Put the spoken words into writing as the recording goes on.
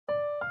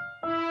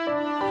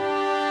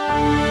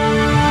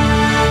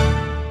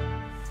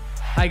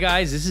Hi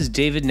guys, this is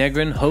David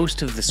Negrin,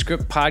 host of the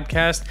Script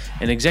Podcast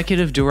and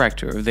executive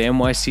director of the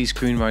NYC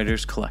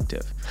Screenwriters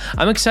Collective.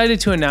 I'm excited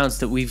to announce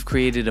that we've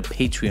created a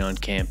Patreon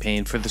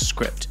campaign for the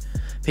Script.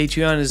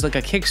 Patreon is like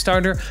a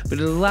Kickstarter, but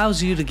it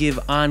allows you to give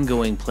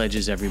ongoing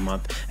pledges every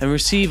month and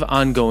receive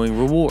ongoing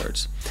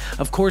rewards.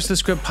 Of course, the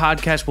Script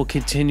Podcast will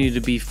continue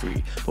to be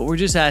free, but we're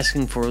just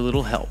asking for a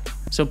little help.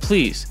 So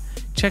please,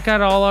 check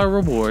out all our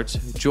rewards,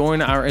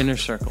 join our inner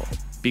circle.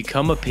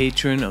 Become a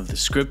patron of the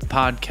Script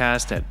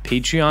Podcast at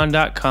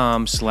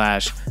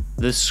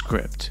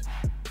patreon.com/thescript.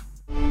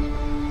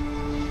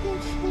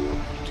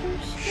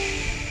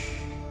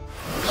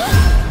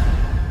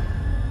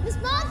 Miss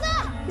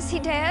Martha! Is he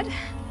dead?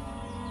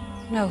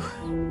 No,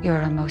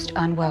 you're a most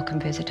unwelcome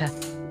visitor.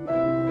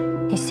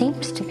 He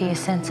seems to be a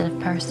sensitive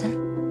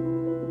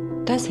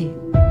person. Does he?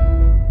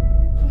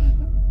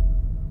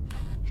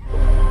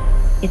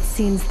 It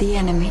seems the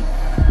enemy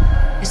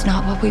is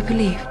not what we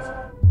believed.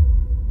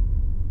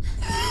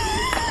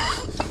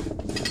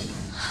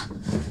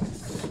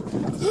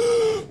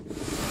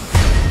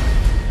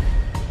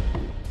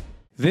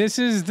 This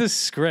is The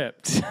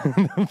Script,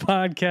 the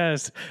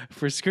podcast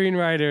for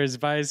screenwriters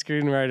by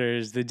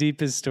screenwriters, the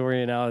deepest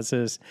story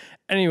analysis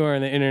anywhere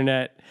on the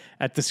internet.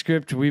 At The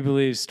Script, we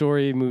believe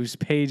story moves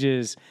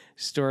pages,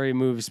 story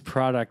moves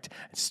product,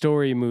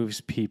 story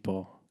moves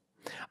people.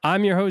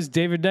 I'm your host,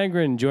 David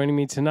Negrin. Joining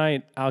me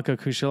tonight, Alka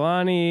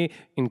Kushalani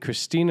and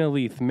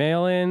Kristina-Leath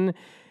Malin.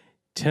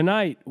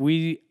 Tonight,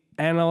 we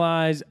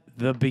analyze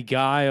The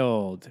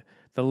Beguiled,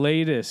 the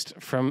latest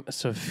from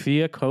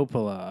Sofia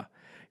Coppola.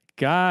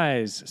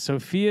 Guys,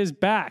 Sofia's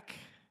back.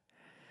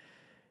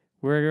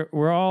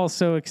 We're all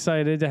so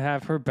excited to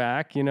have her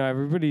back. You know,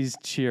 everybody's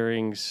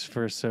cheering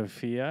for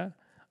Sofia.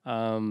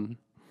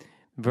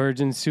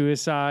 Virgin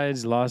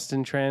Suicides, Lost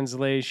in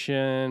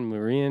Translation,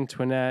 Marie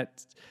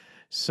Antoinette,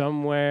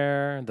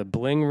 Somewhere, The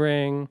Bling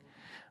Ring.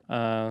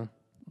 A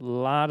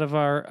lot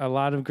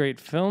of great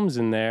films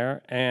in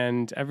there,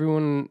 and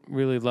everyone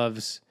really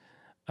loves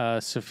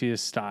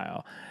Sofia's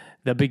style.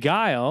 The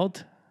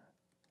Beguiled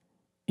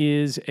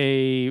is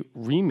a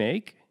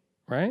remake,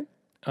 right?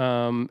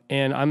 And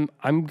I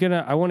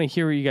want to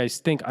hear what you guys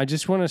think. I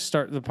just want to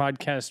start the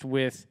podcast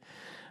with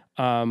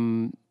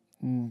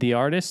the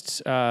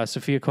artists.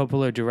 Sofia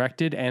Coppola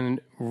directed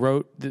and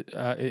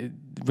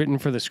written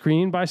for the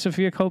screen by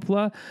Sofia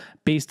Coppola,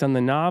 based on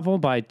the novel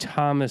by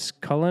Thomas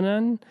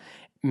Cullinan,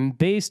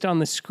 based on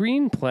the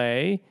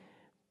screenplay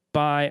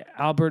by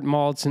Albert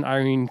Maltz and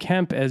Irene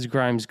Kemp as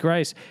Grimes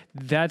Grice.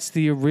 That's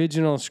the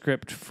original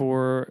script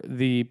for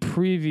the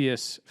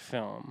previous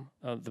film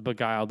of The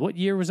Beguiled. What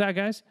year was that,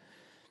 guys?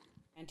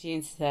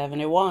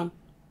 1971.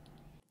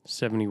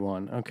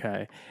 71,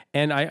 okay.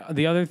 And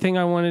the other thing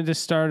I wanted to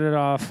start it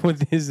off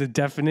with is the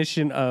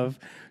definition of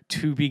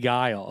to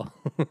beguile.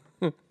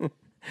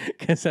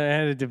 Because I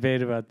had a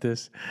debate about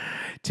this.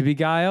 To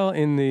beguile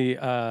in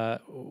the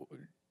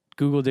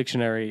Google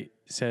Dictionary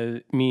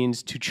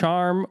means to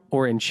charm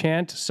or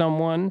enchant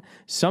someone,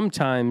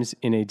 sometimes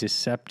in a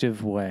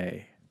deceptive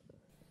way.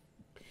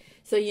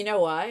 So you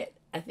know what?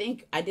 I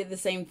think I did the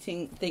same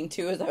thing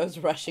too as I was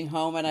rushing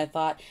home, and I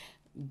thought,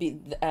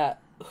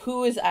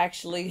 who is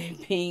actually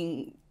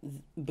being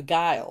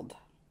beguiled?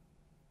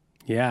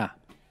 Yeah.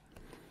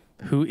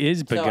 Who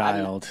is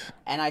beguiled?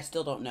 And I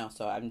still don't know,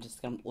 so I'm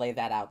just going to lay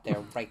that out there,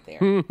 right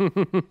there.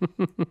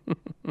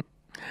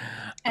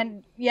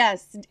 And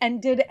yes,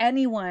 and did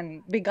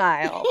anyone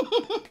beguile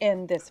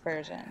in this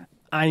version?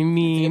 I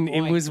mean,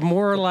 it was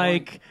more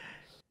like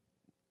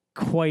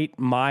quite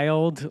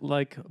mild,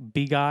 like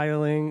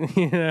beguiling,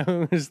 you know?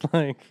 It was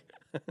like...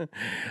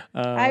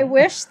 I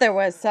wish there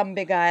was some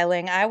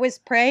beguiling. I was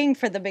praying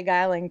for the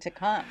beguiling to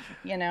come,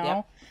 you know?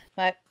 Yep.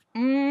 But,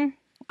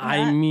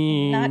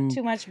 not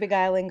too much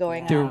beguiling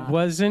going there on.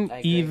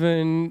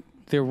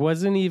 There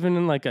wasn't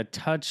even like a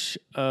touch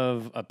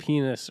of a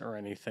penis or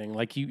anything.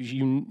 Like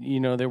you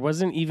know, there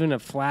wasn't even a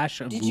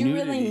flash of Did you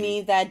nudity. really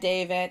need that,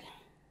 David?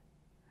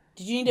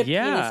 Did you need a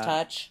penis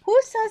touch? Who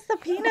says the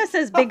penis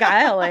is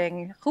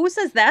beguiling? Who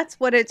says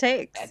that's what it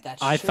takes?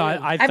 That's I true. thought.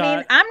 I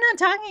mean, I'm not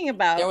talking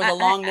about... There was a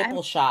long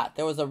nipple shot.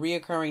 There was a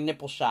reoccurring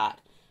nipple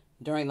shot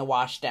during the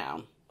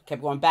washdown.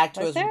 Kept going back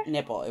to his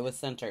nipple. It was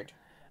centered.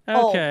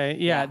 Okay,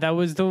 yeah, that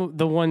was the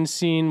one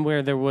scene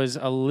where there was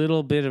a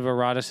little bit of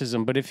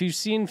eroticism. But if you've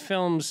seen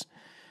films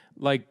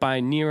like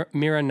by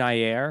Mira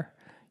Nair,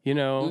 you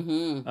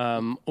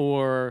know,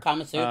 or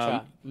Kama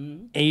Sutra.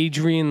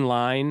 Adrian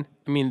Lyne,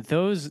 I mean,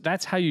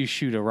 that's how you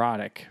shoot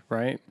erotic,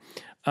 right?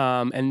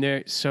 And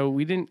I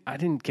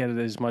didn't get it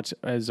as much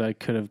as I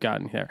could have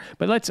gotten here.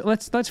 But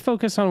let's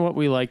focus on what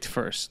we liked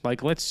first.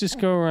 Like, let's just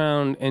go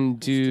around and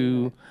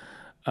do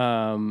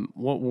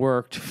what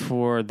worked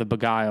for The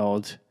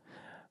Beguiled.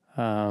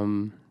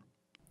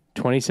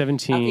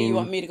 2017. Okay, you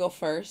want me to go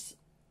first?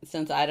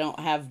 Since I don't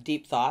have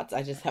deep thoughts,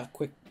 I just have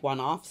quick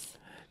one-offs.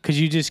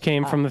 Because you just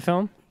came from the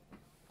film?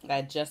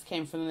 I just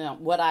came from the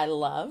film. What I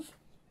love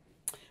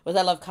was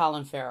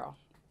Colin Farrell.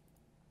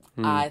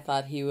 I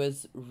thought he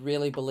was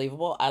really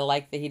believable. I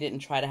like that he didn't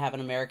try to have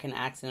an American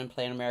accent and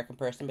play an American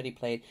person, but he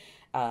played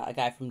a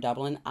guy from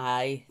Dublin.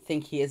 I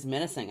think he is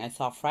menacing. I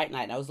saw Fright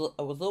Night, and I was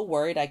a little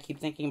worried. I keep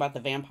thinking about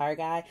the vampire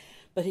guy,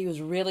 but he was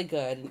really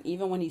good. And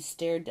even when he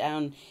stared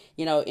down,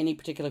 any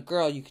particular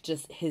girl, you could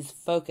just, his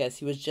focus,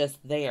 he was just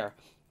there.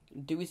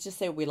 Do we just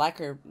say we like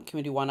her? Can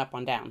we do one up,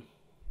 one down?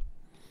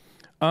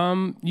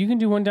 You can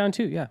do one down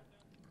too, yeah.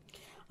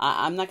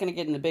 I'm not going to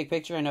get in the big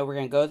picture. I know we're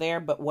going to go there,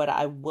 but what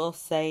I will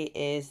say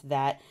is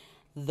that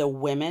the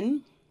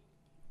women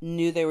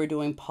knew they were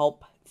doing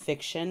pulp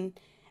fiction,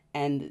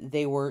 and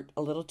they were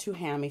a little too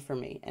hammy for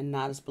me and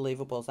not as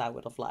believable as I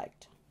would have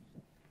liked.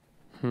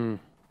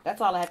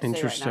 That's all I have to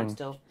say right now. I'm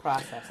still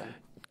processing.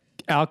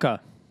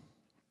 Alka,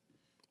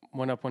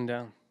 one up, one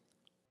down.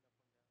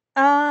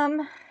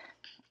 I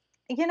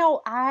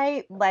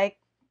like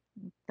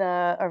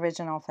the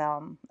original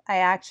film. I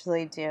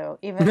actually do,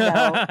 even though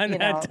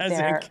that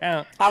doesn't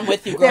count. I'm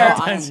with you, girl.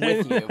 I'm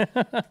with you.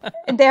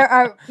 There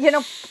are,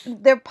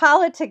 there are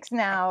politics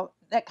now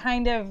that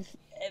kind of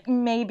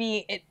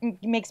maybe it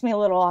makes me a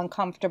little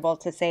uncomfortable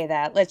to say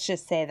that. Let's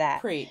just say that.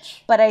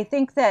 Preach. But I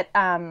think that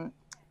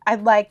I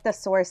like the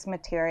source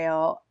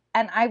material,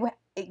 and I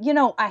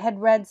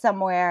had read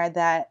somewhere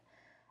that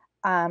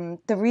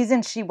the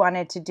reason she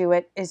wanted to do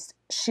it is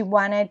she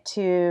wanted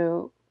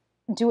to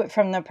do it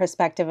from the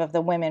perspective of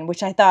the women,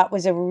 which I thought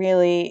was a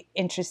really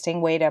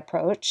interesting way to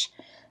approach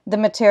the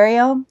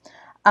material.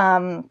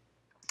 And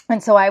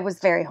so I was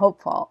very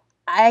hopeful.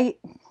 I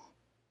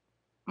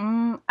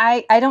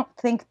don't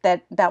think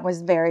that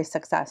was very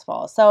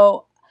successful.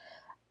 So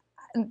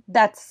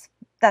that's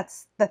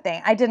the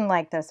thing. I didn't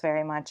like this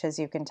very much, as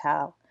you can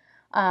tell.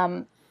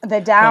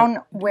 The down,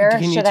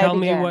 where should I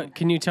begin?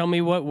 Can you tell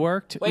me what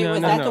worked? Wait, was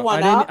that the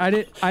one up? I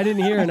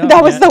didn't hear enough.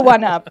 That was the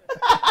one up.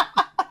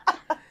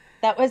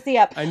 That was the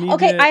up. I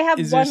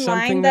have one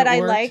line that I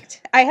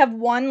liked. I have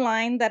one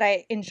line that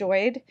I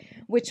enjoyed,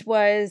 which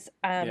was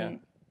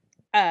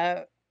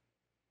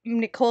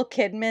Nicole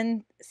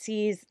Kidman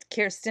sees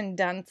Kirsten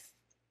Dunst's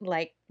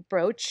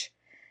brooch,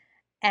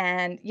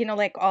 and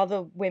all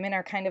the women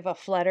are kind of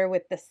aflutter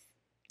with this,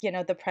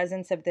 the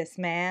presence of this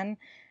man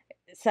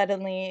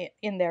suddenly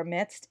in their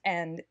midst,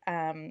 and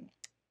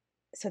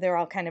so they're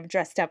all kind of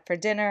dressed up for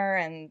dinner,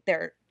 and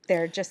they're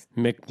just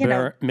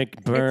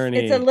McBurney.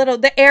 It's a little,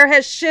 the air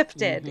has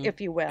shifted, if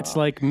you will. It's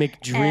like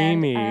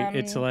McDreamy. And,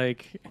 it's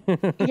like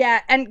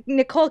yeah. And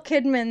Nicole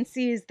Kidman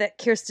sees that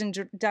Kirsten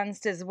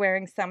Dunst is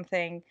wearing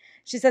something.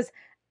 She says,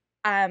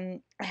 "I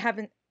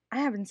haven't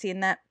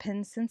seen that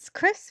pin since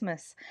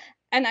Christmas,"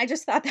 and I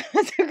just thought that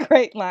was a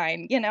great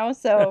line.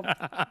 So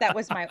that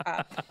was my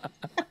up.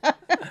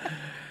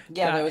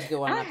 Yeah, that was a good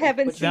one. I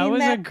haven't seen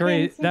that.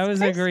 That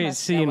was a great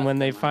scene when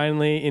they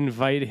finally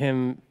invite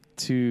him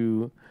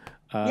to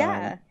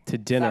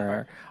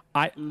dinner. Supper.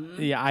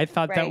 I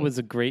thought that was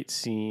a great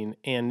scene,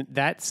 and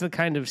that's the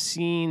kind of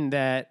scene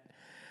that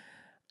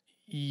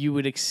you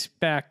would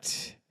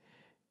expect,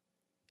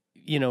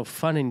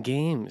 fun and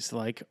games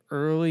like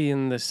early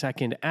in the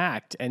second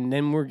act, and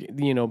then we're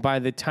by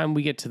the time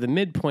we get to the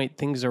midpoint,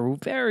 things are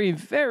very,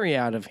 very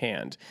out of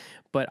hand.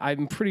 But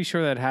I'm pretty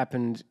sure that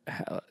happened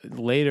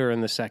later in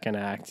the second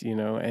act,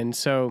 and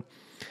so.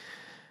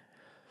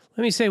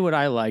 Let me say what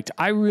I liked.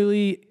 I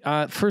really,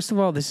 first of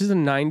all, this is a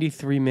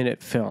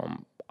 93-minute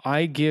film.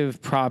 I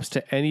give props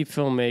to any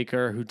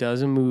filmmaker who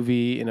does a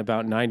movie in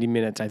about 90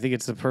 minutes. I think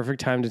it's the perfect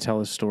time to tell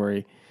a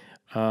story.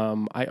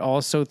 I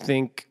also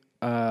think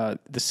the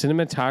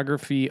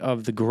cinematography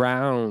of the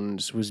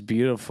grounds was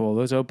beautiful.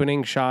 Those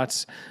opening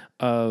shots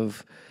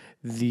of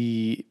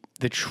the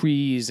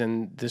trees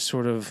and this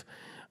sort of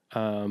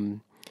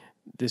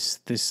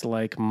this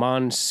like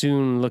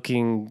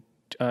monsoon-looking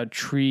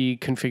tree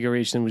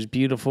configuration was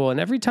beautiful, and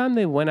every time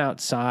they went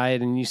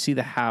outside and you see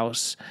the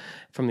house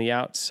from the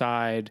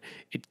outside,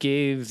 it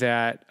gave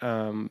that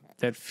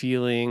that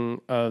feeling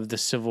of the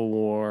Civil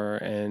War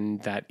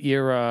and that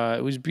era.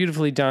 It was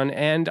beautifully done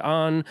and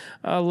on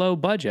a low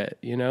budget.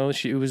 It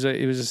was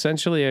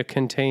essentially a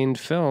contained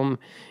film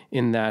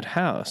in that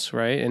house,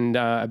 right? And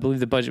I believe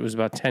the budget was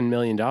about $10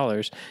 million,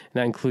 and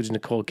that includes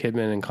Nicole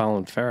Kidman and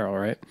Colin Farrell,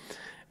 right,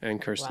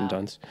 and Kirsten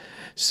Dunst.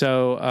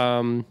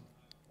 So.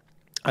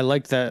 I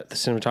liked the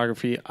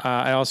cinematography.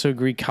 I also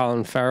agree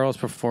Colin Farrell's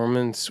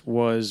performance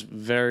was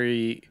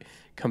very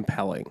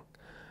compelling.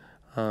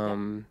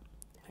 I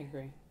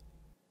agree.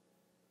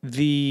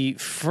 The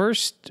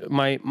first,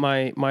 my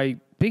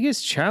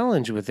biggest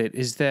challenge with it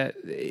is that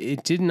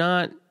it did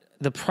not,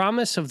 the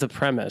promise of the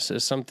premise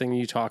is something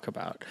you talk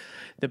about.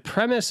 The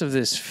premise of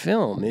this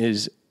film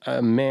is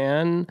a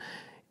man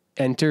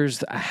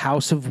enters a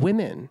house of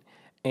women,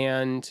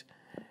 and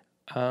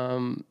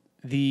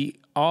the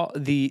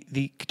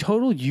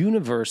total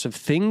universe of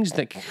things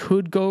that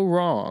could go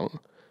wrong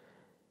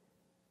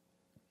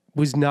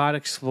was not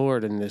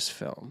explored in this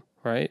film,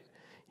 right?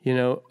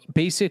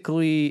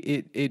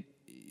 Basically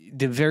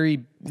the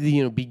very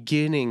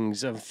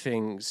beginnings of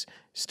things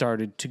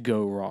started to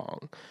go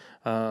wrong.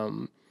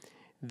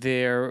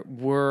 There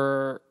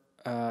were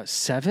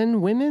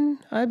 7 women,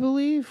 I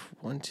believe.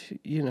 1, 2,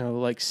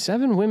 like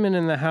 7 women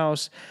in the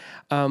house.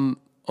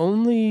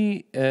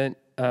 Only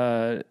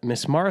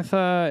Miss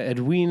Martha,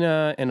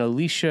 Edwina, and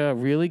Alicia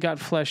really got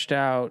fleshed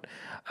out.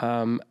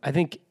 I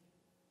think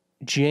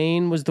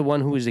Jane was the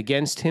one who was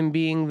against him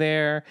being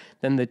there.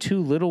 Then the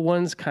 2 little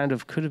ones kind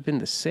of could have been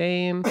the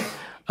same.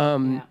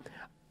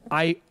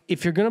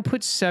 If you're going to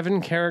put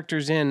 7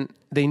 characters in,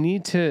 they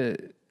need to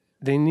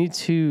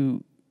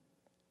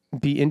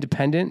be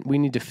independent. We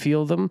need to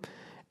feel them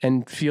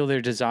and feel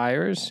their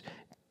desires,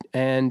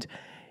 and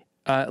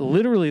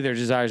literally their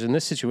desires in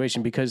this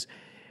situation, because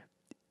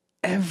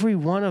every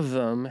one of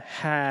them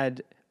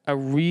had a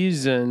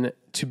reason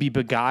to be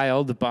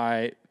beguiled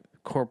by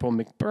Corporal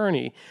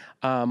McBurney.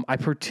 I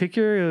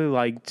particularly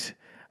liked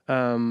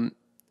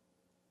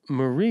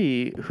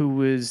Marie, who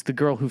was the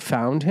girl who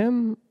found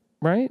him,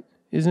 right?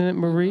 Isn't it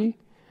Marie?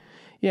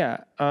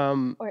 Yeah.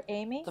 Or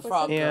Amy? The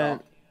frog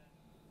girl.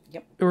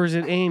 Yep. Or is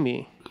it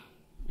Amy?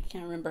 I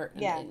can't remember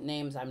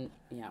names.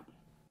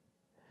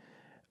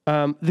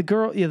 The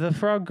girl, the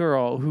frog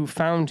girl who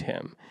found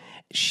him.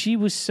 She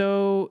was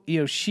so,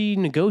 she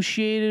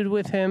negotiated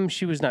with him.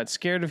 She was not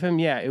scared of him.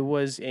 Yeah, it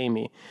was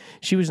Amy.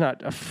 She was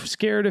not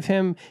scared of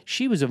him.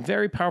 She was a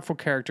very powerful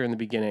character in the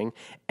beginning.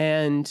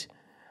 And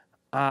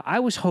I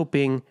was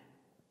hoping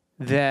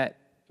that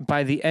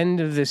by the end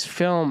of this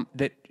film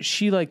that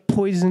she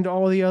poisoned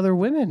all the other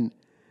women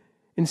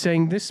in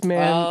saying, this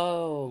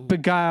man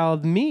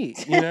beguiled me,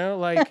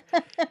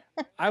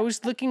 I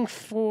was looking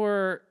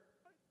for,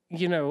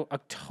 a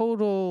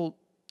total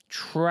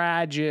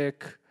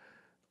tragic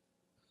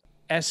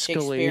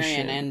escalation.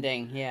 Shakespearean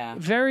ending, yeah.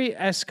 Very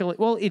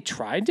Well, it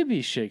tried to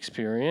be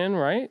Shakespearean,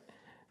 right?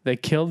 They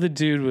killed the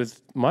dude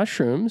with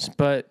mushrooms,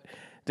 but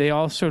they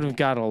all sort of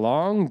got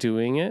along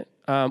doing it.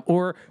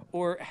 Or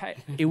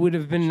it would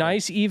have been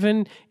nice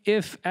even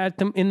if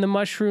in the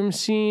mushroom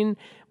scene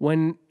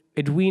when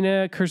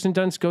Edwina Kirsten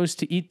Dunst goes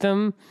to eat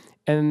them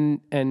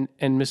and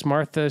Miss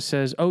Martha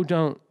says, "Oh,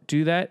 don't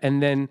do that,"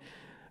 and then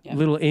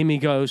little Amy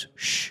goes,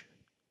 "Shh,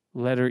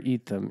 let her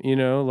eat them." You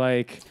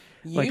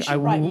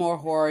should write more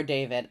horror,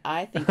 David.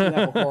 I think you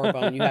have a horror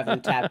bone you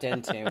haven't tapped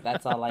into.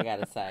 That's all I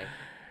gotta say.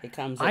 It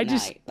comes at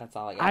night. That's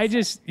all I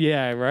gotta say.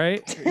 Yeah,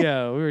 right.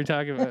 Yeah, we were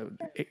talking about.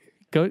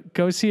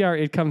 Go see our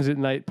It Comes at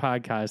Night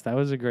podcast. That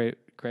was a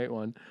great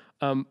one.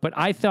 But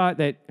I thought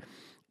that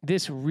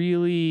this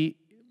really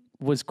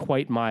was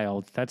quite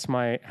mild. That's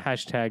my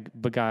hashtag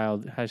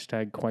beguiled,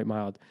 hashtag quite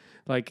mild.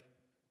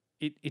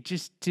 It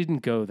just didn't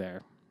go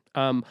there.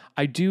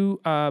 I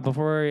do,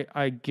 before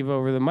I give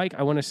over the mic,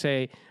 I want to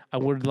say I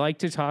would like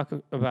to talk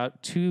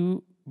about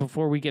 2,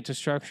 before we get to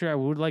structure, I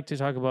would like to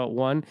talk about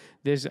 1,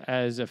 this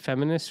as a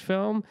feminist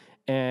film,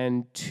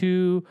 and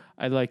 2,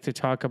 I'd like to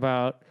talk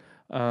about,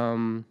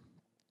 I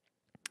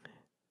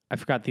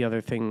forgot the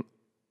other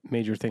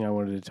major thing I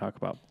wanted to talk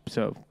about.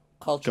 So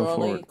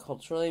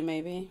culturally,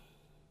 maybe.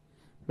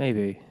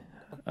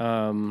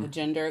 A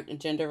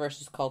gender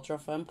versus cultural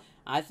film.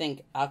 I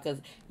think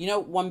Alka's.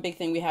 One big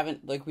thing we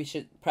haven't we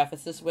should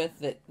preface this with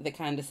that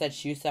kind of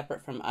sets you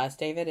separate from us,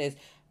 David, is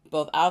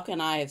both Alka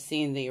and I have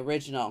seen the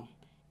original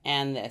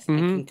and this, and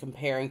can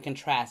compare and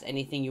contrast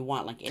anything you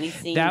want, any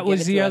scene. That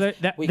was the other.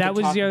 That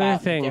was the other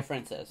thing.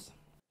 Differences.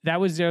 That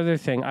was the other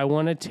thing. I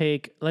want to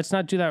take. Let's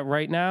not do that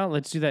right now.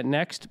 Let's do that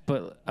next.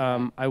 But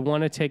I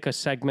want to take a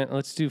segment.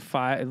 Let's do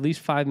at least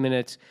 5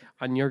 minutes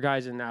on your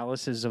guys'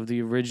 analysis of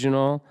the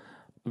original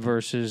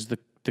versus the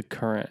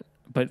current.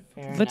 But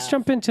let's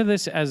jump into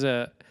this as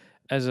a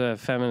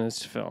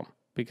feminist film,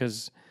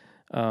 because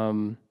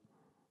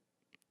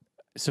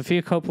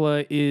Sofia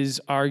Coppola is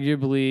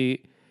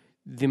arguably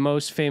the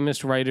most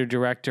famous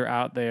writer-director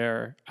out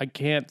there. I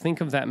can't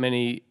think of that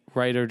many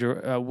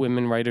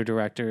women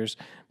writer-directors.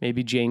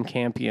 Maybe Jane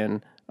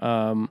Campion,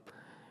 who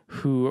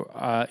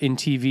in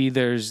TV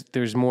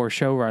there's more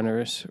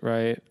showrunners,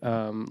 right?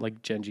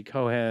 Like Genji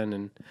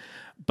Cohen,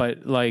 but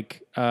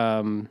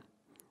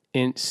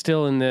in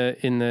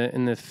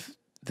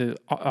the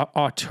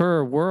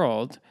auteur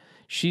world,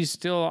 she's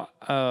still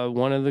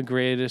one of the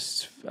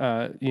greatest,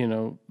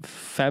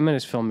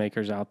 feminist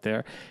filmmakers out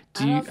there.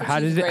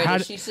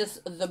 She's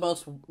just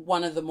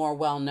one of the more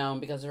well known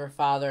because of her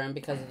father and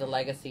because of the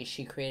legacy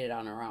she created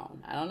on her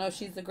own. I don't know if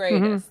she's the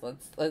greatest.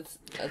 Let's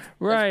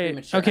right.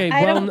 Premature. Okay.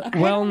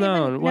 Well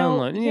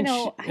known.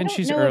 And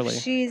she's early.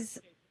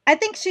 I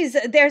think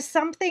there's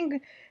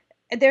something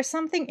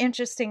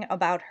interesting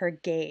about her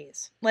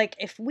gaze.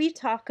 If we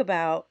talk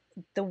about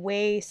the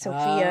way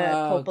Sofia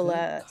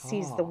Coppola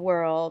sees the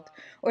world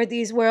or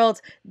these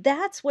worlds,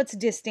 that's what's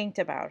distinct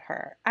about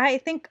her. I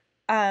think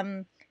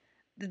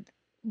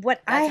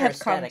what I have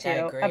come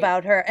to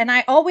about her, and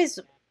I want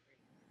to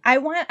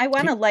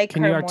like her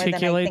more than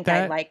I think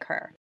I like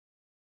her.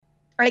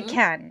 I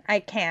can.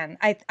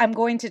 I'm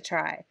going to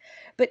try.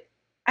 But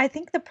I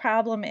think the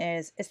problem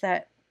is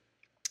that,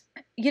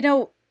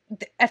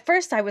 at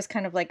first I was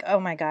kind of like,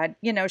 oh my God,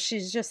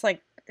 she's just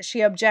she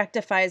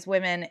objectifies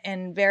women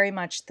in very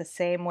much the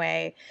same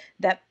way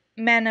that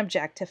men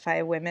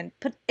objectify women,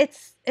 but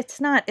it's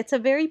not. It's a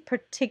very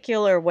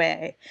particular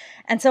way.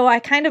 And so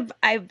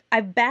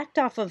I've backed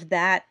off of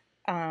that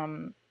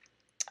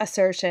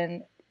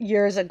assertion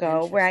years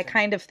ago, where I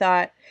kind of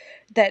thought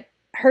that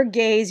her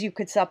gaze you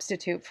could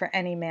substitute for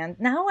any man.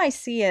 Now I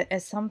see it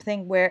as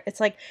something where it's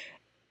like,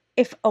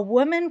 if a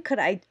woman could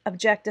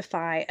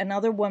objectify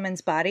another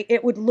woman's body,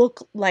 it would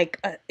look like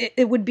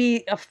it would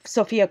be a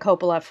Sofia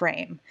Coppola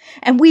frame.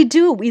 And we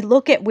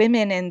look at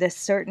women in this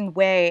certain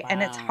way,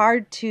 and it's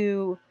hard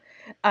to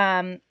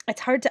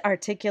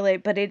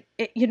articulate, but it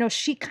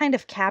she kind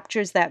of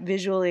captures that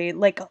visually,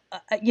 like,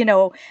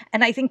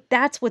 and I think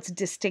that's what's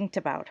distinct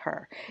about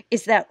her,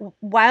 is that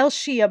while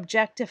she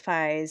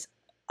objectifies,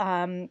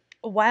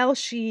 while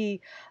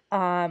she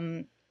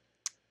kind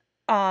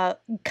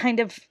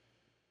of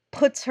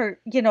puts her,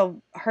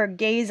 her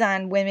gaze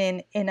on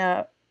women in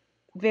a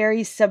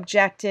very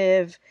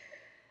subjective,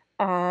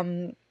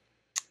 it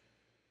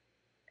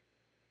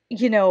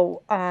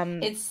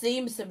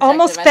seems subjective.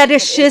 Almost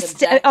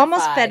fetishistic.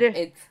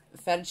 It's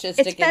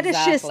fetishistic. It's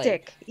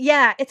fetishistic. Exactly.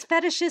 Yeah, it's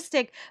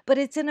fetishistic, but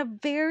it's in a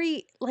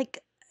very, like,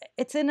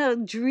 it's in a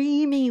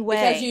dreamy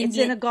way. It's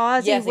in a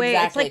gauzy way.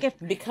 Exactly. It's like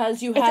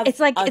because you have it's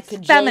like a it's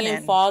cajillion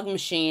feminine fog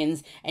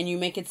machines and you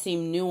make it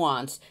seem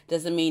nuanced,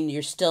 doesn't mean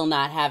you're still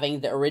not having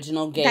the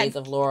original gaze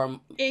of Laura.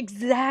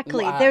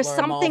 Exactly. There's Laura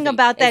something Mulvey.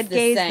 about that It's the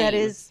gaze same. that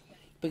is...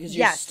 Because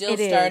you're still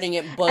starting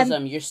at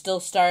bosom. You're still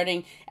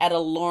starting at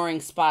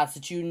alluring spots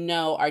that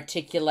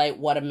articulate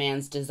what a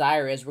man's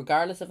desire is,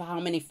 regardless of how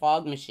many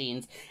fog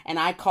machines. And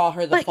I call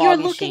her the fog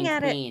machine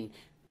queen.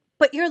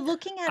 But you're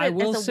looking at it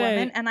as a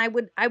woman, and I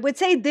would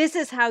say this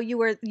is how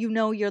you're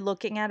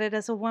looking at it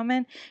as a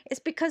woman. It's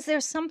because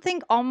there's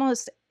something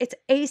almost, it's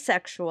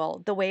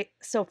asexual the way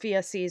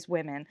Sofia sees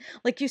women.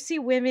 Like, you see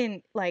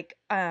women like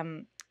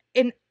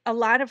in a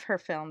lot of her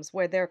films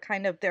where they're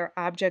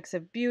objects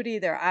of beauty,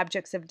 they're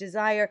objects of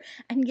desire,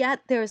 and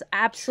yet there's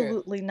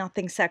absolutely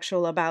nothing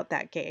sexual about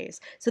that gaze.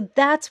 So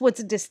that's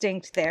what's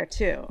distinct there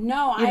too.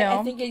 No,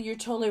 I think you're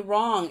totally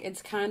wrong.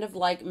 It's kind of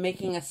like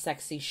making a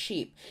sexy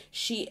sheep.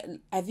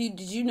 Did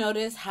you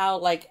notice how,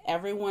 like,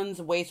 everyone's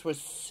waist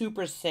was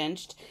super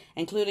cinched,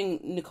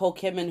 including Nicole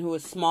Kidman, who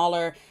was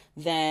smaller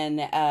than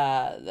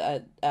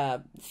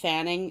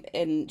Fanning,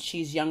 and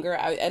she's younger.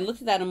 I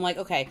looked at that and I'm like,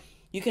 okay,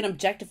 you can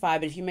objectify,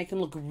 but if you make them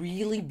look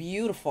really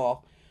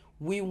beautiful,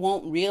 we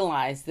won't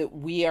realize that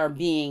we are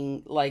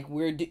being, like,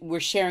 we're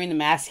sharing the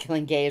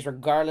masculine gaze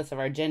regardless of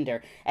our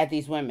gender at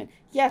these women.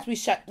 Yes, we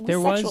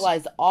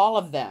sexualize all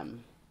of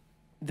them.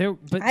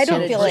 I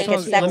don't feel like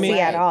it's sexy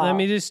at all.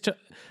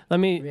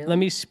 Let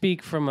me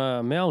speak from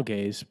a male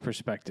gaze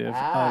perspective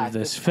of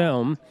this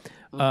film.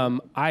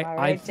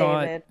 I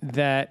thought David.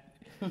 that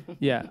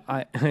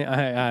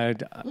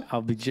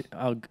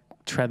I'll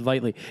tread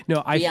lightly.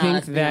 No, I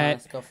think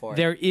that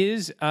there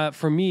is,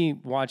 for me,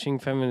 watching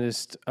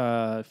feminist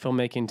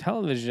filmmaking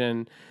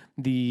television,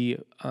 the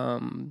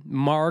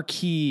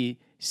marquee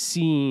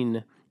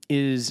scene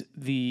is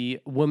the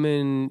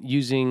woman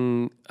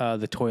using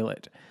the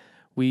toilet.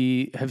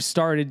 We have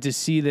started to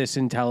see this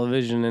in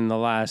television in the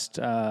last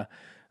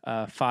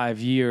 5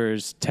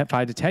 years,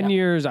 5 to 10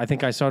 years. I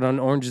think I saw it on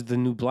Orange is the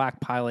New Black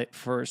pilot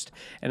first,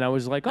 and I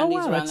was like, "Oh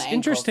wow, that's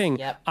interesting."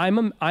 Yep.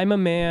 I'm a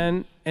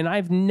man, and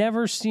I've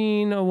never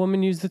seen a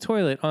woman use the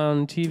toilet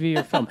on TV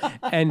or film,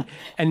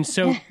 and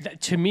so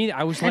to me,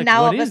 I was like,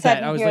 "What is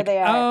that?" I was like,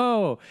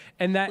 "Oh,"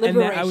 and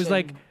I was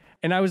like.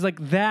 And I was like,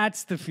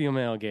 that's the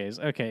female gaze.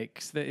 Okay,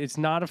 'cause it's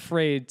not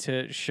afraid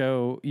to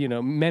show,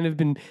 men have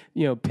been,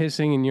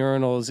 pissing in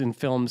urinals in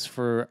films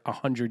for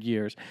 100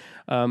 years.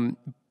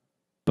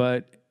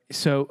 But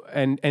so,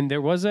 and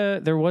there was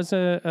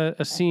a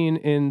scene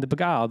in The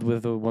Beguiled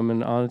with a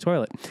woman on a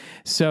toilet.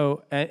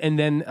 So, and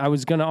then I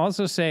was going to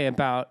also say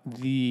about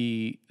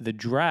the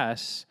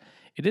dress.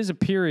 It is a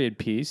period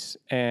piece,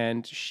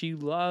 and she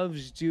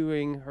loves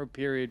doing her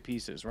period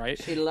pieces,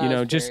 right? She loves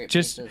period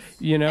pieces.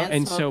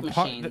 And so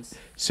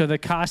so the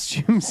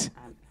costumes,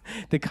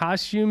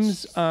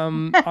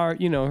 are,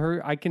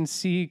 her. I can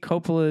see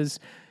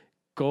Coppola's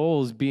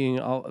goals being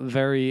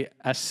very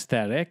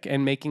aesthetic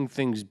and making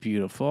things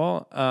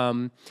beautiful.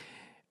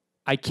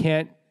 I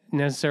can't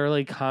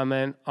necessarily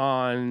comment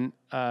on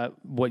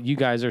what you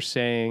guys are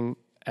saying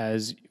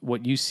as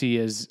what you see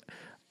as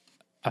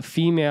a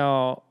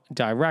female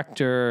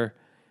director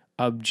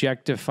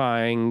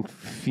objectifying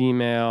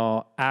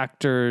female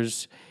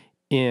actors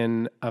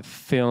in a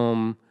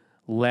film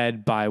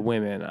led by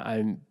women.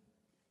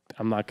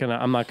 I'm not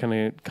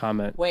gonna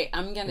comment. Wait,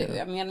 I'm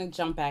gonna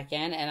jump back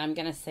in, and I'm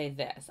gonna say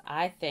this.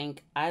 I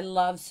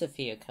love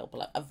Sofia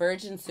Coppola. A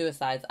Virgin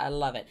Suicides, I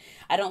love it.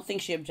 I don't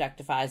think she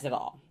objectifies at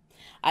all.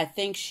 I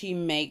think she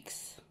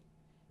makes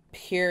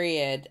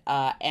period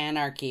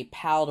anarchy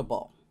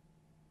palatable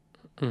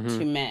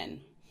to men.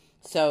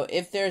 So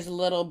if there's a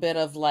little bit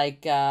of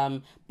like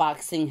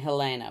Boxing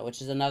Helena,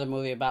 which is another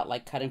movie about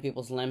like cutting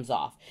people's limbs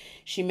off,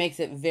 she makes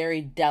it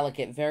very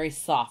delicate, very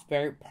soft,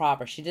 very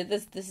proper. She did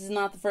this. This is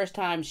not the first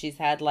time she's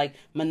had like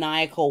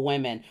maniacal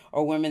women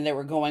or women that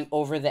were going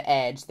over the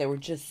edge. They were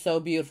just so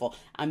beautiful.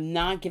 I'm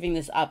not giving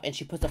this up. And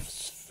she puts a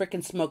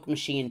freaking smoke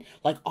machine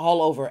like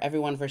all over every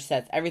one of her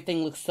sets.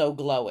 Everything looks so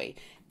glowy.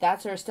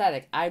 That's her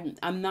aesthetic.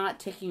 I'm not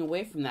taking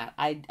away from that.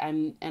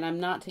 I'm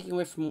not taking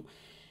away from.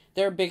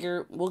 There are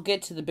bigger. We'll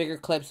get to the bigger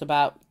clips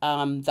about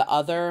the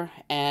other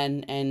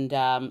and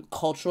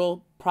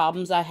cultural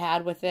problems I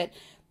had with it.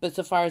 But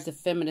so far as the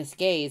feminist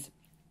gaze,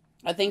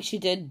 I think she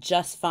did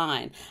just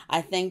fine.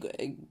 I think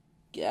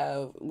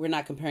we're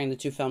not comparing the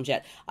two films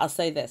yet. I'll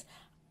say this: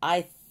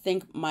 I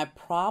think my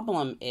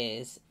problem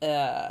is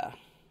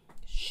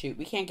shoot,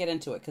 we can't get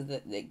into it because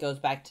it goes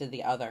back to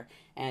the other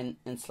and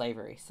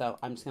slavery. So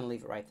I'm just gonna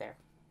leave it right there.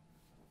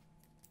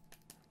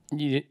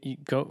 You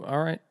go.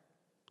 All right,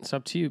 it's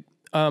up to you.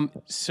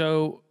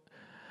 So.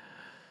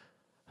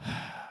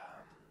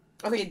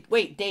 Okay,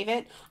 wait,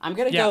 David. I'm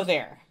gonna go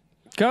there.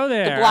 Go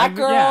there. The black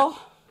girl.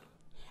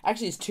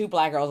 Actually, there's two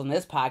black girls on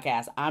this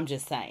podcast. I'm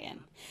just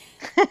saying.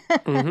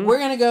 Mm-hmm. We're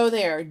gonna go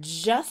there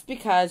just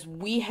because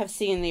we have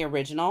seen the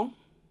original,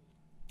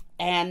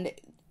 and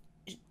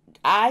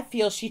I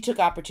feel she took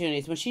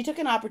opportunities. When she took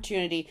an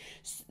opportunity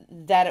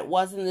that it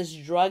wasn't this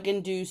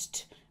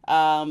drug-induced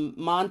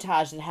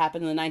montage that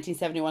happened in the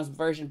 1971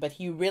 version, but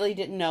he really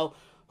didn't know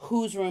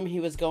whose room he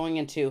was going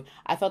into.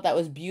 I felt that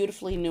was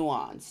beautifully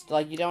nuanced.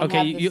 Like you don't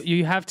have this...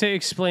 you have to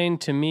explain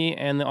to me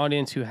and the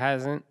audience who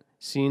hasn't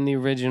seen the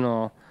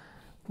original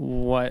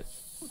what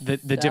the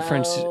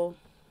difference.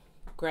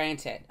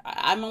 Granted,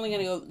 I'm only going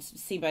to go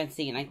scene by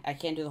scene. I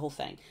can't do the whole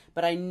thing,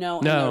 but I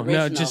know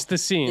no, just the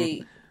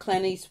scene.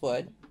 Clint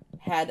Eastwood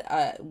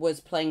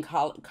was playing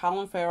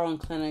Colin Farrell and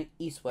Clint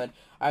Eastwood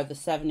are the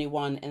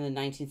 71 and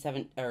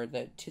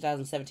the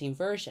 2017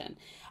 version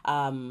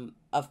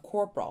of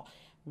Corporal.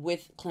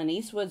 With Clint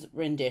Eastwood's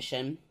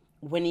rendition,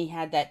 when he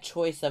had that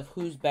choice of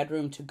whose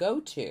bedroom to go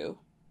to,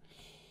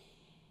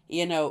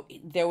 you know,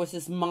 there was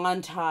this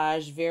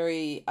montage,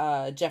 very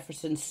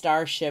Jefferson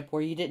Starship,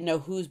 where you didn't know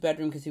whose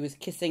bedroom because he was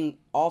kissing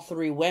all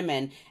three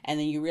women, and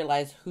then you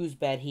realize whose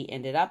bed he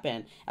ended up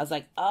in. I was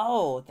like,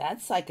 oh,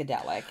 that's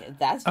psychedelic.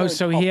 That's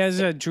so he has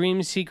a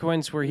dream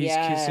sequence where he's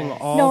kissing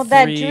all three. No,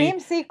 that dream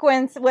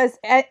sequence was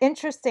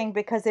interesting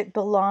because it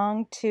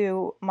belonged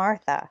to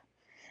Martha.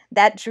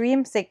 That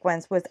dream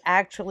sequence was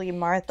actually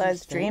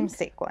Martha's dream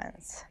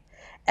sequence.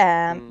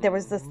 There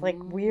was this like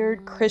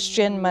weird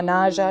Christian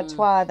menage a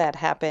trois that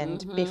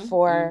happened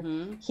before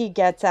he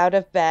gets out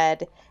of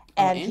bed,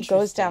 and he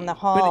goes down the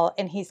hall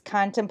and he's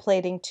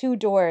contemplating two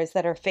doors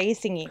that are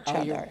facing each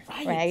other,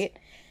 right?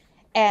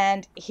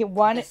 And on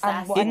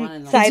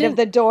one side of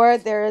the door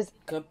there's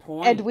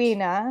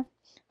Edwina,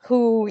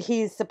 who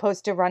he's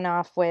supposed to run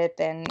off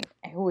with and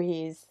who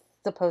he's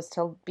supposed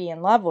to be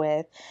in love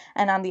with,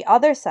 and on the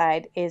other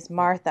side is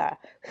Martha,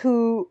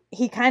 who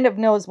he kind of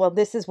knows, well,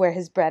 this is where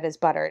his bread is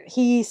buttered.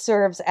 He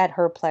serves at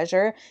her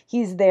pleasure.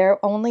 He's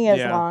there only as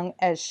long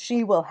as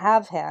she will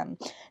have him.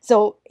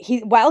 So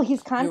while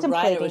he's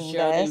contemplating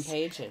this,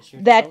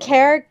 that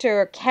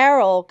character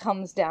Carol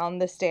comes down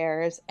the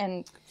stairs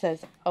and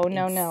says, oh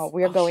no,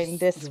 we're going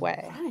this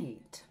way.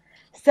 Right.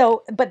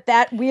 So, but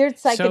that weird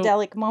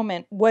psychedelic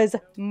moment was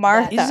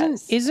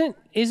Martha's.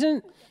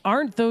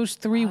 Aren't those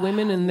three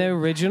women in the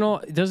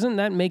original? Doesn't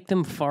that make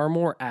them far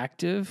more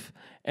active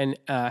and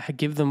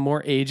give them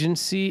more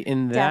agency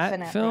in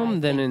that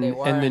film than in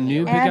the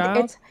new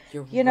Beguiled?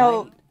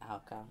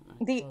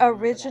 The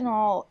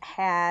original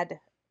had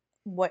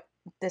what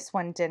this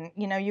one didn't.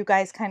 You know, you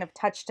guys kind of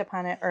touched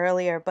upon it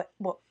earlier, but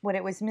what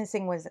it was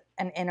missing was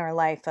an inner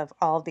life of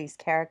all these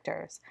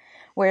characters,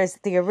 whereas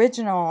the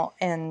original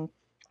in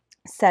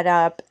set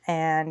up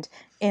and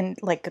in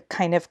like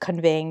kind of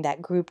conveying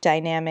that group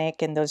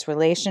dynamic and those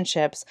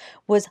relationships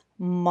was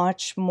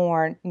much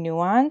more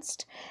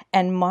nuanced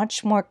and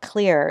much more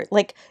clear.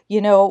 Like,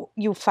 you know,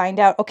 you find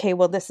out, okay,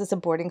 well, this is a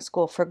boarding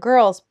school for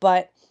girls,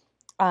 but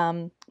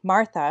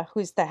Martha,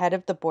 who's the head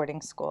of the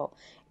boarding school,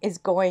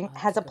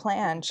 has a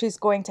plan. She's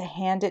going to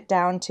hand it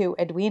down to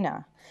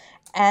Edwina.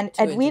 And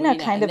Edwina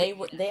kind of... They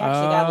actually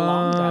got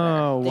along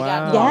better. They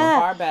got along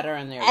far better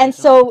in their... And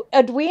so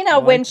Edwina,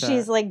 when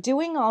she's like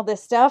doing all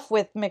this stuff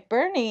with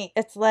McBurney,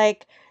 it's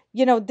like,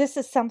 you know, this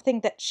is something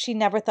that she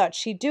never thought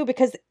she'd do,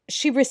 because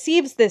she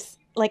receives this,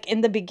 like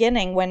in the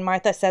beginning when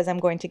Martha says, I'm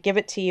going to give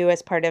it to you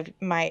as part of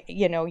my,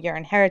 you know, your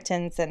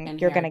inheritance and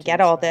you're going to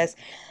get all this.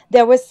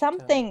 There was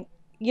something...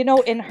 You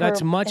know, in her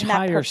that's much in that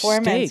higher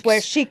performance stakes.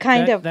 where she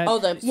kind of the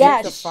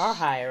stakes are far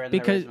higher in the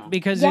original.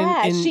 Because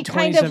in she 2017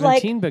 kind of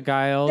like,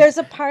 Beguiled, there's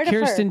a part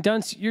Kirsten of her.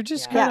 Dunst, you're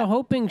just kind of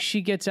hoping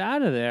she gets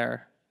out of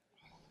there.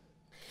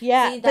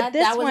 Yeah, but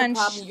this that was one, a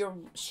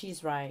problem.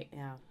 She's right.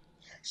 Yeah,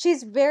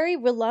 she's very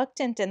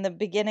reluctant in the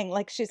beginning.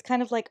 Like she's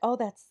kind of like, oh,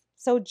 that's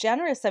so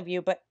generous of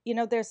you, but you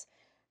know, there's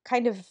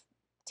kind of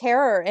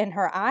terror in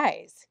her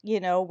eyes. You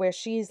know, where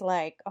she's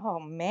like,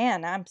 oh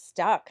man, I'm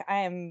stuck.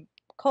 I am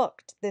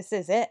cooked. This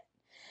is it.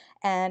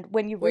 And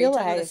when you Were you talking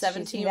the realize she's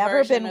 17 never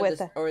version been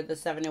with or the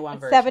 71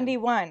 version?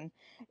 71,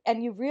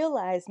 and you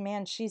realize,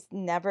 man, she's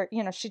never,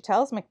 she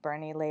tells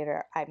McBurney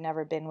later, I've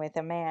never been with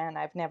a man,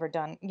 I've never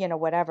done,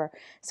 whatever.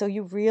 So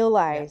you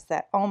realize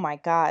that, oh my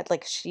God,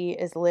 like she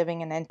is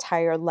living an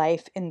entire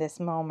life in this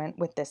moment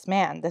with this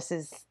man. This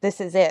is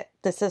it.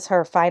 This is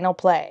her final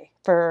play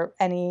for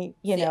any,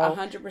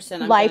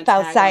 100%, life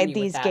outside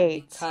these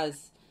gates.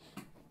 Because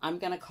I'm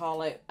gonna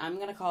call it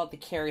the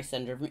Carrie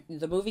syndrome.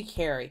 The movie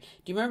Carrie.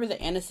 Do you remember the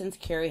innocence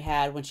Carrie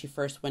had when she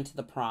first went to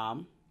the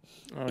prom?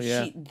 Oh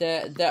yeah.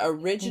 The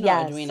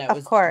original Edwina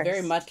was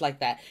very much like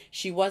that.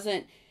 She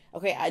wasn't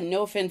okay.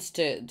 No offense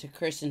to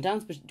Kirsten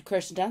Dunst, but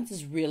Kirsten Dunst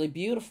is really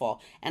beautiful,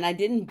 and I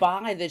didn't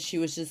buy that she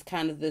was just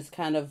kind of this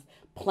kind of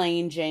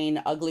plain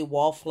Jane, ugly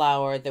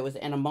wallflower that was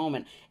in a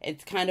moment.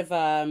 It's kind of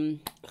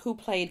who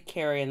played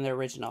Carrie in the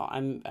original?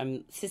 I'm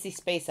Sissy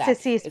Spacek.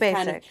 Sissy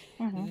Spacek.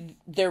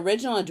 The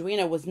original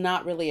Edwina was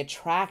not really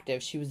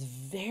attractive. She was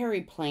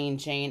very plain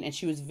Jane, and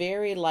she was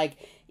very like,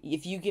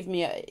 if you give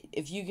me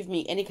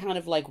any kind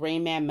of like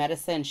Rain Man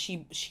medicine,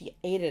 she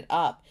ate it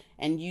up.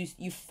 And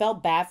you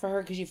felt bad for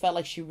her because you felt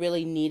like she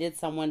really needed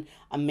someone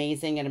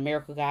amazing and a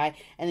miracle guy.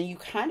 And then you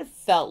kind of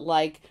felt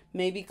like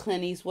maybe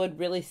Clint Eastwood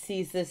really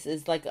sees this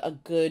as like a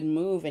good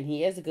move, and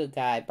he is a good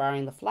guy,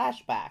 barring the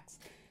flashbacks.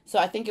 So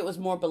I think it was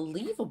more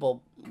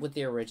believable with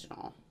the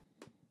original.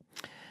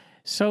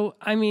 So,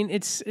 I mean,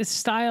 it's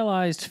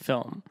stylized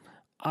film.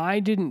 I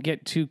didn't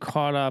get too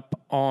caught up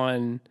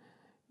on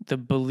the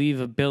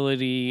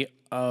believability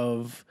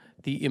of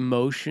the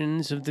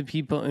emotions of the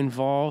people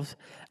involved.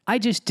 I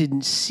just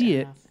didn't see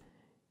it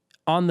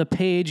on the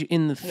page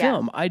in the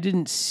film. I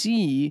didn't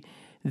see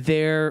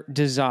their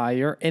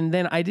desire, and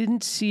then I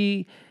didn't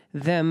see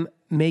them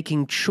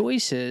making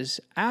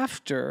choices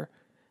after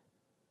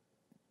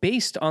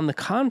based on the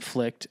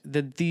conflict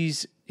that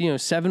these,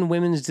 7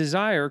 women's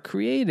desire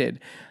created.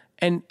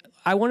 And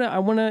I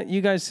want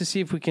you guys to see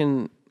if we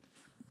can,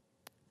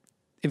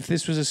 if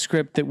this was a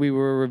script that we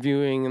were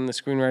reviewing in the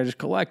Screenwriters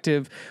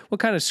Collective, what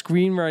kind of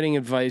screenwriting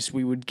advice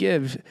we would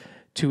give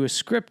to a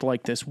script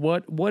like this.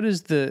 What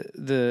is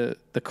the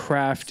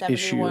craft 71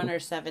 issue? 71 or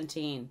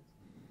 17?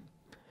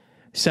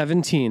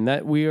 17.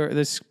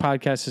 This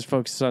podcast is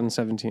focused on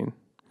 17.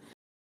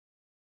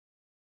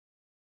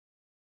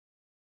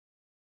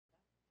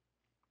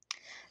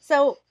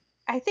 So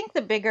I think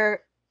the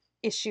bigger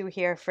issue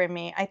here for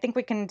me, I think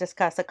we can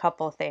discuss a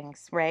couple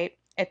things, right?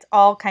 It's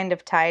all kind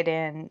of tied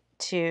in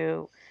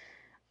to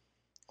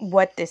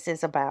what this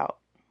is about,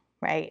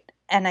 right?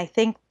 And I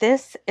think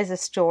this is a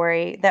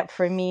story that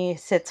for me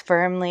sits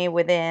firmly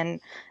within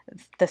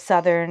the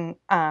Southern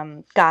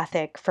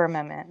Gothic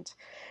firmament.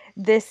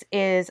 This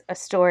is a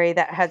story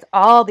that has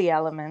all the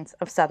elements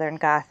of Southern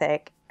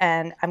Gothic,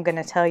 and I'm going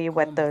to tell you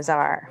what those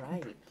are.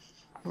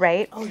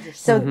 Right? Oh,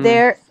 so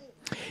there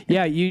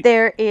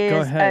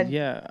is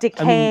a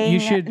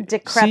decaying,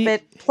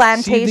 decrepit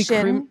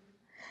plantation,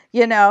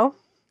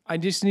 I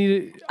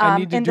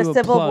need to do a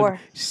Civil plug. War.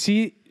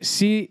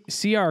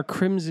 See our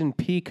Crimson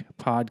Peak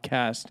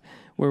podcast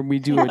where we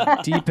do a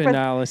deep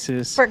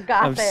analysis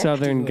of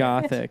Southern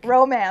Gothic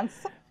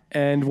romance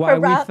and why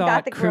we thought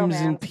Gothic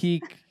Crimson romance.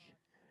 Peak.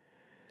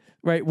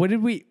 Right?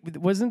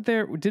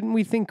 Didn't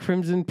we think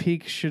Crimson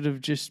Peak should have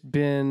just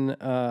been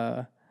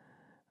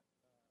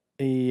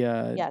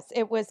yes,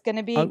 it was going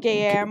to be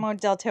Guillermo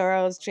del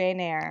Toro's Jane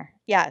Eyre.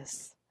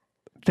 Yes.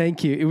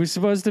 Thank you. It was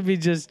supposed to be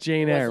just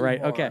Jane Eyre,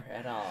 right? Okay.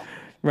 At all.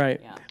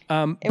 Right.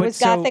 Yeah. It was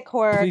Gothic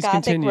horror, please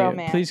Gothic continue.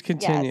 romance. Please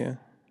continue.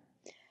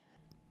 Yes.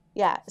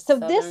 Yeah. So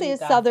this is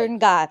Southern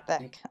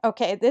Gothic.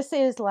 Okay. This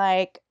is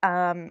like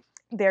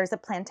there's a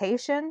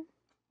plantation.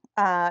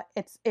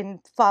 It's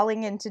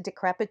falling into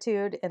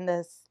decrepitude in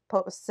this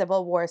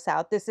post-Civil War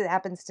South. This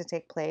happens to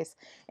take place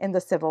in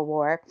the Civil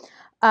War.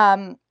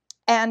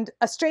 And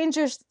a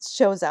stranger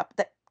shows up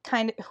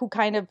who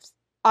kind of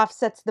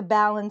offsets the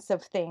balance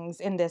of things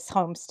in this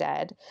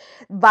homestead.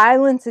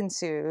 Violence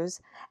ensues,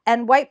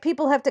 and white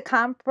people have to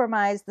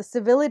compromise the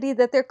civility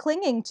that they're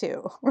clinging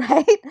to,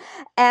 right?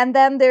 And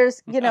then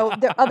there's, there are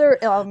other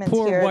elements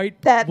here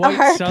white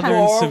are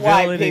Southern civility.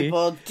 White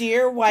people,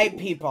 dear white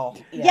people.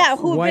 Yes. Yeah,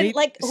 who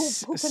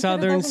consider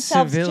Southern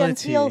themselves civility.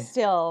 genteel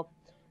still.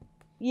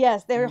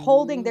 Yes, they're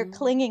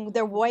clinging,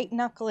 they're white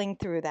knuckling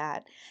through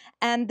that.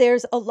 And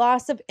there's a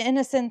loss of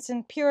innocence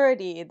and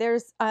purity.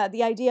 There's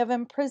the idea of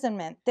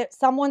imprisonment, that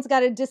someone's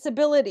got a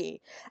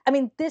disability. I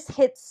mean, this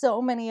hits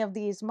so many of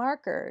these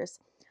markers.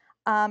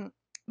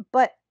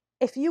 But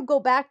if you go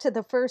back to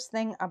the first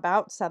thing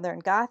about Southern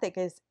Gothic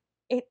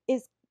it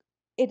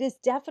is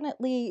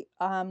definitely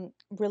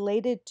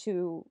related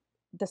to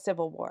the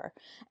Civil War.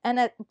 And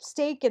at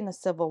stake in the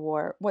Civil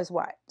War was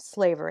what?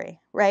 Slavery,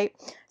 right?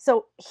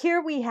 So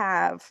here we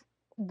have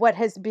what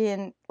has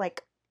been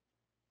like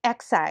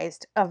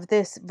excised of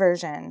this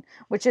version,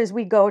 which is,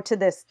 we go to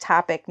this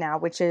topic now,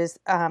 which is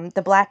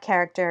the Black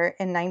character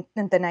in the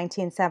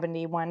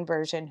 1971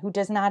 version who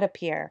does not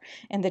appear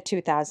in the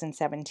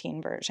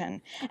 2017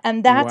 version.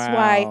 And that's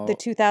why the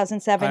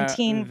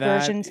 2017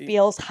 version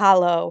feels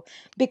hollow,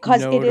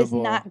 because it is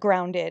not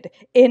grounded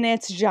in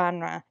its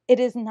genre. It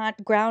is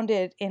not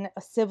grounded in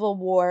a Civil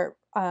War,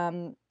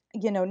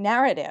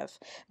 narrative,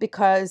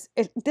 because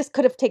this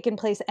could have taken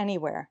place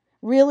anywhere.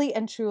 Really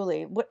and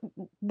truly,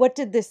 what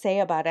did this say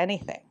about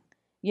anything,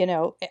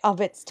 of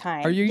its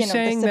time? Are you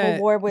saying the Civil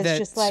War was that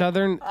just like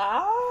Southern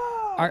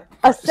a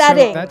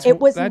setting? It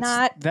was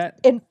not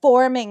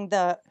informing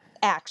the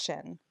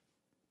action.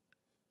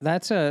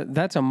 That's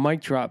a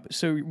mic drop.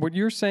 So what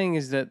you're saying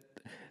is that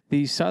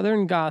the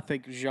Southern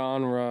Gothic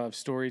genre of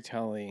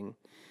storytelling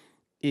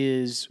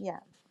is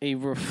a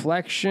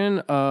reflection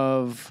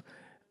of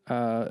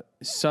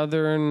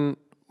Southern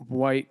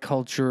white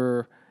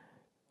culture.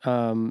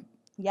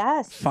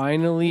 Yes.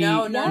 Finally,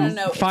 no.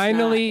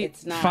 Finally,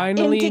 it's not.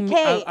 Finally, in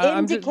decay.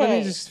 let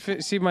me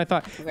just see my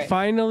thought. Okay.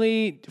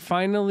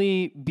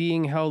 Finally,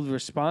 being held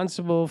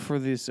responsible for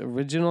this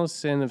original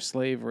sin of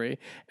slavery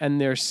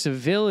and their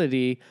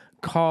civility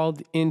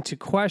called into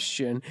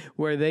question,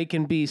 where they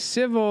can be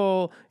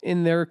civil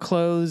in their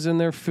clothes and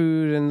their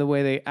food and the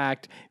way they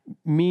act.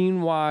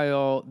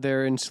 Meanwhile,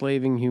 they're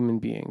enslaving human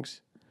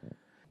beings.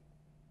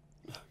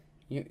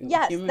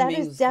 Yes, that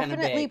is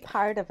definitely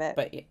part of it.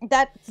 But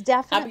that's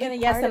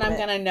definitely I'm gonna I'm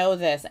gonna know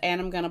this, and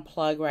I'm gonna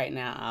plug right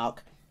now, Alk.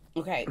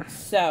 Okay,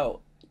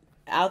 so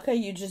Alka,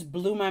 you just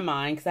blew my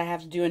mind because I have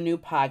to do a new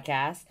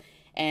podcast,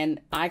 and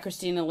I,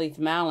 Kristina-Leath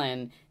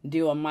Malin,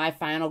 do a My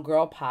Final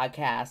Girl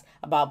podcast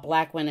about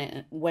Black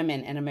women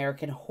and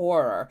American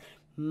horror.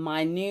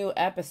 My new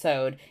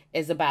episode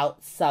is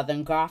about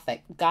Southern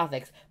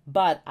Gothics,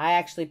 but I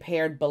actually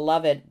paired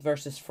Beloved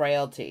versus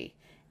Frailty.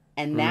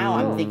 And now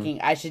I'm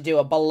thinking I should do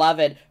a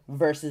Beloved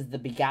versus the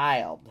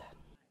Beguiled.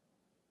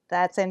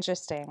 That's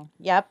interesting.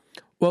 Yep.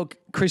 Well,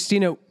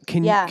 Kristina,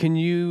 can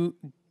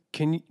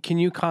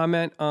you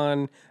comment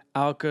on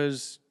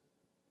Alka's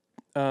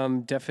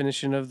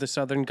definition of the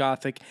Southern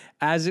Gothic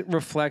as it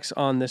reflects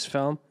on this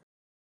film?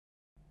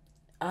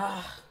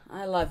 I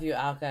love you,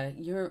 Alka.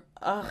 You're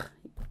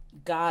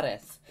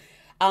goddess.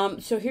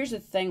 So here's the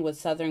thing with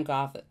Southern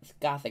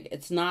Gothic.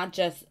 It's not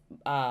just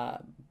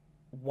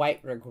white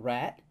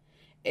regret.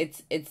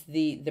 It's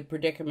the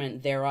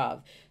predicament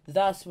thereof.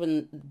 Thus,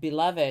 when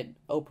Beloved,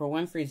 Oprah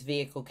Winfrey's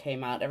vehicle,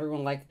 came out,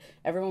 everyone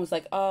was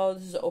like, "Oh,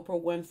 this is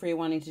Oprah Winfrey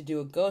wanting to do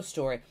a ghost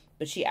story."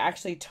 But she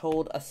actually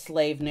told a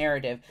slave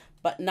narrative,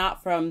 but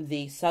not from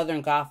the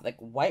Southern Gothic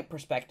white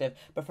perspective,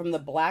 but from the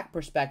Black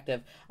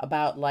perspective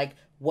about, like,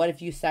 what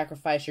if you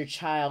sacrifice your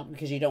child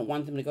because you don't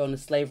want them to go into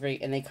slavery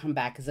and they come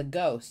back as a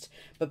ghost?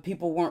 But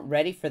people weren't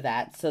ready for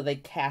that, so they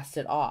cast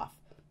it off.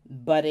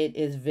 But it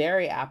is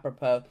very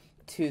apropos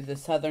to the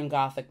Southern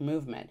Gothic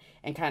movement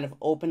and kind of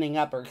opening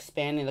up or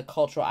expanding the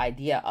cultural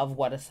idea of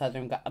what a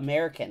Southern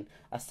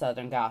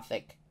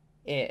Gothic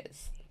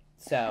is.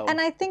 So, and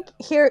I think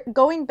here,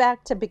 going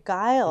back to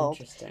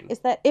Beguiled, is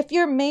that if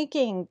you're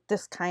making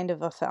this kind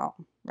of a film,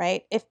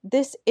 right? If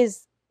this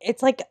is,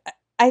 it's like,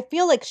 I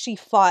feel like she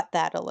fought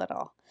that a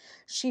little.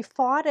 She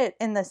fought it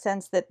in the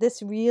sense that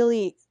this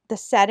really, the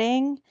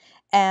setting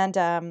and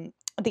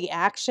the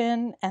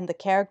action and the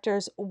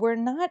characters were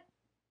not,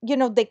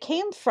 they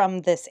came from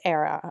this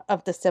era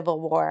of the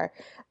Civil War,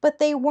 but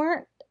they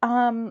weren't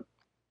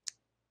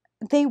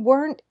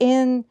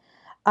in,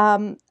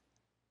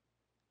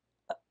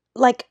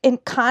 like, in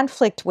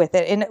conflict with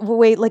it in a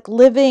way, like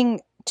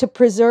living to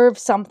preserve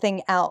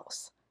something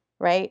else,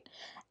 right?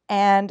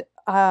 And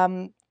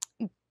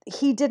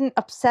he didn't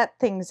upset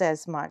things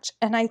as much.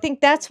 And I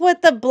think that's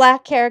what the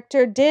Black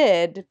character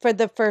did for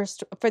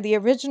the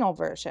original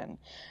version.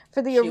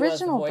 For the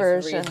original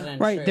version,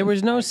 right? There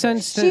was no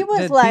sense that, she was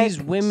that like,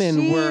 these women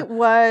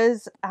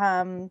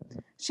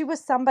she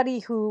was somebody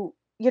who,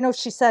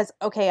 she says,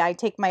 "Okay, I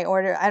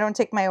don't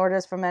take my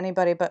orders from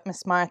anybody but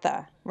Miss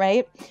Martha,"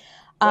 right?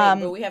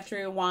 But we have to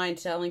rewind,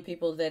 telling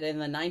people that in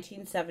the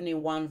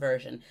 1971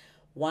 version,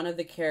 one of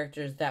the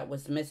characters that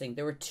was missing,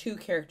 there were two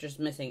characters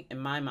missing in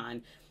my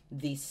mind.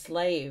 The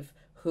slave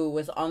who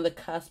was on the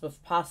cusp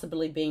of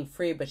possibly being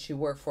free, but she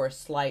worked for a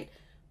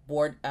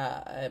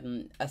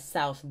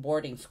South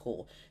boarding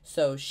school.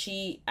 So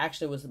she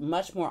actually was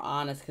much more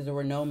honest because there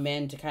were no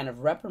men to kind of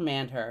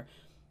reprimand her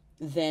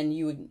than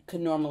you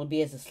could normally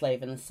be as a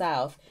slave in the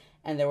South.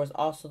 And there was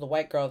also the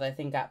white girl that I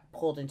think got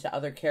pulled into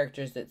other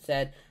characters that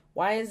said,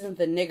 "Why isn't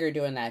the nigger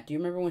doing that?" Do you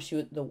remember when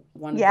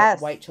one of the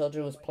white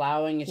children was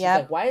plowing and she's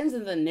like, "Why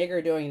isn't the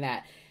nigger doing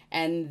that?"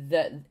 And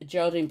the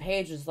Geraldine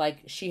Page was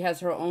like, she has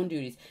her own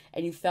duties.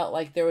 And you felt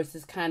like there was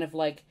this kind of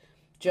like,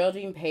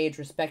 Geraldine Page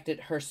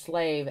respected her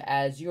slave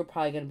as you're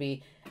probably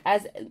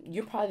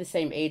the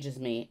same age as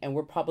me, and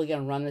we're probably going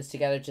to run this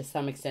together to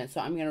some extent.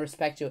 So I'm going to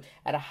respect you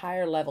at a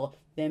higher level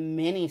than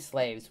many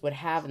slaves would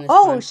have in this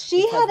time.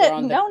 She had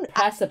on the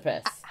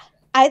precipice.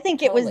 I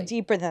think it was Totally.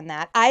 deeper than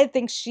that. I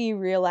think she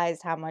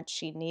realized how much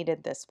she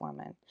needed this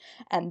woman.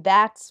 And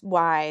that's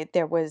why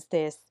there was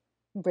this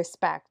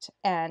respect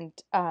and,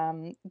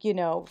 you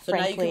know, So now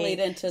you frankly, can lead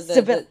into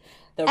civil.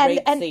 the And, rape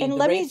and, scene. and The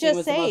let rape me scene just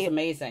was the most say,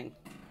 amazing.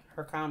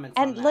 Her comments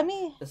and on let that.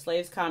 me, The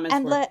slaves' comments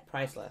and were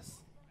priceless.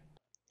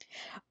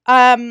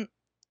 um,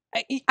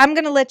 I'm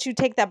going to let you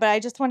take that, but I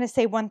just want to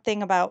say one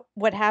thing about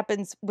what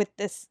happens with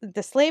this.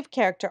 The slave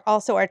character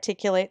also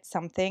articulates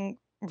something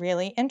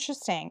really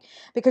interesting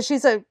because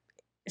she's a,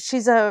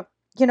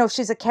 you know,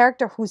 she's a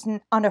character who's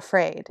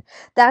unafraid.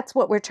 That's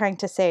what we're trying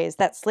to say is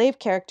that slave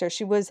character,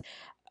 she was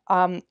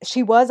on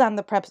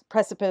the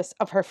precipice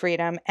of her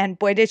freedom, and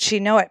boy, did she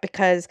know it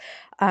because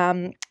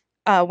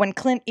when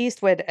Clint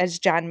Eastwood, as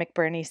John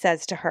McBurney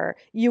says to her,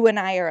 "You and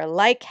I are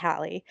alike,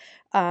 Hallie.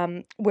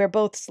 We're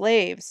both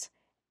slaves,"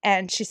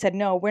 and she said,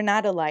 "No, we're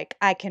not alike.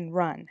 I can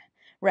run."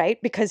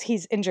 Right, because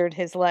he's injured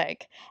his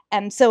leg,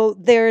 and so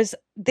there's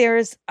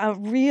a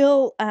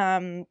real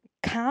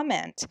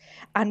comment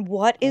on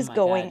what Oh is my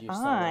God, going you're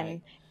so right.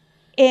 on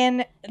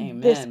in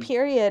this Amen.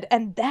 period.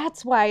 And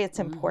that's why it's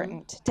Mm-hmm.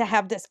 important to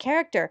have this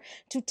character.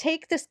 To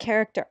take this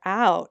character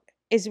out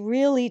is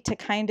really to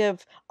kind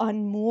of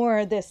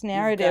unmoor this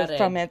narrative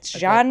from its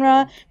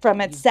genre, from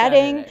its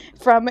setting,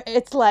 from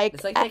its like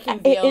It's like taking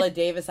Viola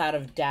Davis out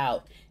of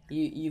doubt.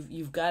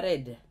 You've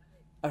gutted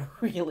a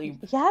really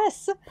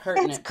yes,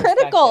 pertinent it's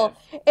critical.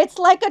 perspective. It's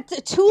like a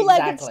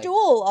two-legged Exactly.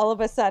 stool all of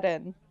a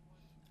sudden.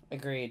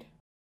 Agreed.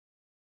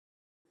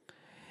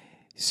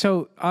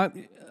 So,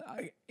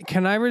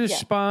 can I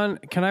respond?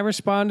 Yeah. Can I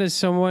respond as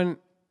someone?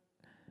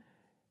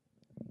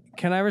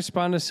 Can I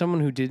respond to someone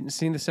who didn't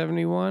see the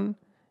 71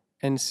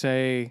 and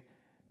say,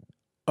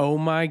 "Oh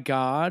my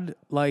God!"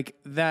 Like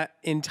that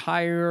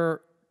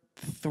entire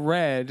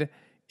thread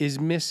is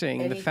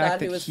missing. And the he fact thought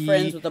that he was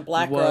friends with a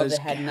black girl was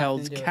that had nothing to held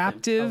do with him.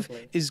 captive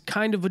Totally. is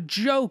kind of a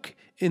joke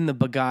in the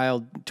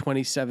Beguiled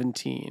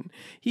 2017.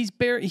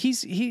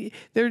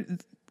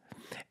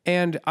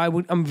 And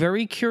I'm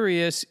very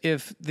curious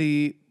if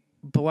the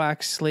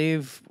black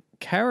slave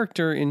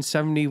character in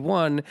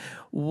 71,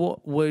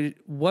 what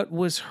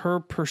was her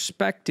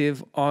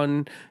perspective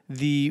on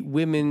the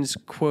women's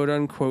quote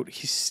unquote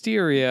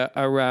hysteria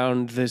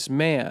around this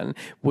man?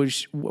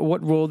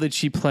 What role did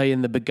she play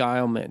in the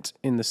beguilement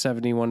in the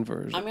 71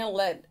 version? I'm going to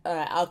let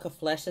Alka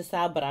flesh this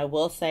out, but I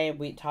will say,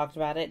 we talked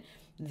about it,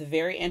 the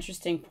very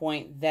interesting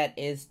point that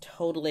is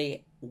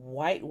totally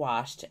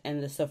whitewashed,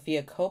 and the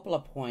Sofia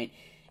Coppola point,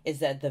 is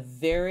that the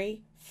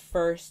very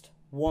first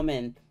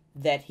woman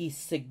that he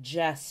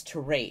suggests to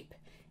rape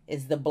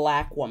is the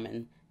black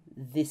woman,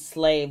 the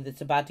slave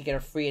that's about to get her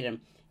freedom.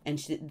 And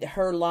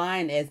her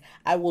line is,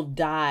 "I will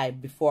die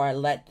before I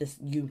let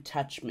you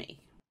touch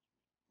me."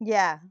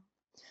 Yeah.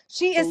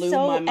 She is Blew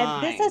so, my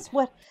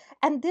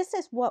and this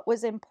is what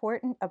was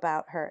important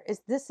about her,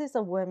 is this is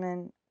a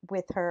woman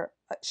with her,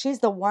 she's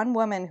the one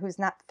woman who's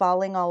not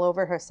falling all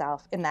over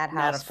herself in that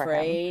house Not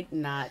afraid, for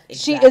him. not exactly.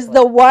 She is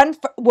the one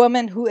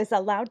woman who is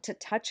allowed to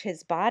touch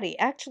his body.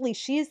 Actually,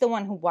 she's the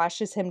one who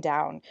washes him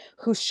down,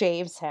 who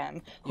shaves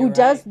him, who You're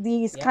does right.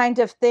 these Yep. kind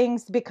of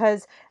things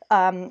because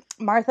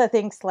Martha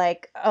thinks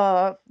like,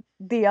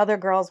 the other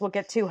girls will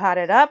get too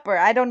hotted up, or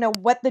I don't know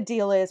what the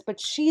deal is, but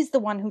she's the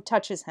one who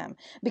touches him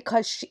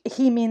because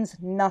he means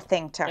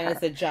nothing to her. And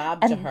it's a job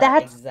and to her.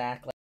 That's,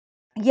 exactly.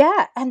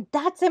 yeah, and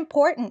that's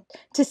important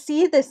to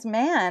see this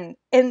man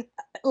in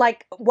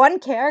like one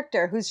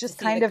character who's just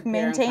kind of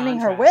maintaining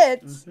her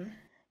wits,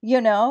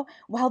 you know,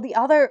 while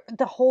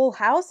the whole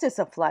house is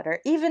aflutter.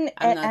 Even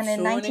I'm not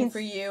swooning for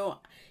you.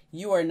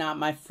 You are not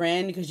my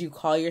friend because you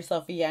call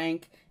yourself a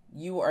Yank.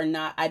 You are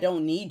not. I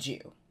don't need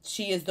you.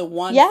 She is the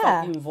one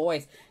fucking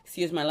voice,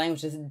 excuse my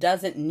language, that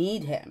doesn't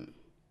need him.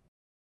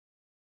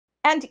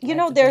 And, you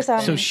know, there's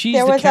so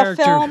she's the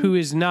character who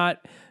is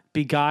not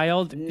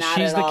beguiled.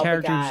 She's the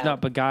character who's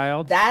not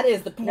beguiled. That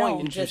is the point.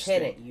 No. You just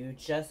hit it. You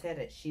just hit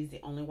it. She's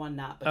the only one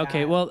not beguiled.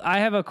 Okay, well, I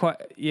have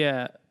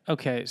yeah.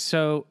 Okay,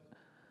 so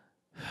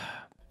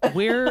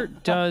where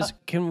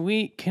can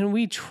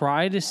we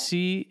try to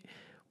see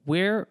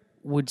where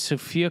would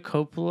Sofia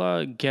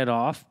Coppola get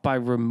off by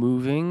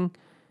removing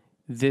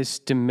this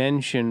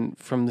dimension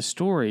from the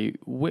story?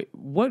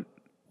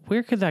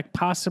 Where could that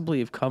possibly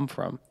have come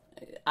from?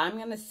 I'm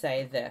going to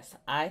say this.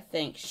 I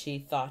think she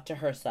thought to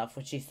herself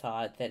when she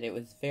saw it that it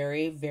was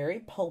very, very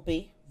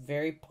pulpy,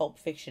 very pulp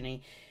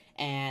fiction-y,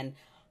 and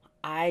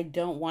I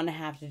don't want to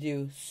have to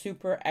do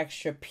super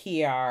extra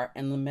PR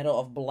in the middle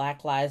of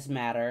Black Lives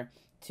Matter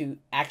to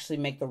actually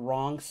make the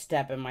wrong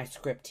step in my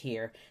script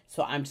here.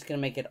 So I'm just going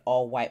to make it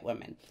all white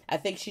women. I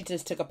think she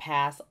just took a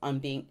pass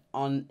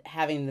on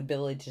having the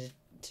ability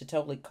to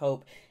totally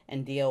cope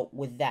and deal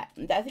with that.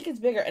 I think it's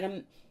bigger,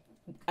 and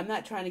I'm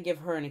not trying to give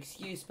her an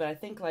excuse, but I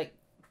think, like,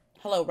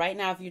 hello, right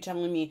now if you're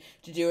telling me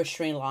to do a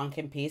Sri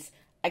Lankan piece,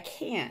 I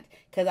can't,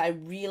 because I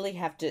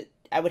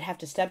would have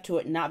to step to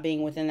it not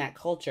being within that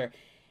culture.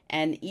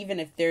 And even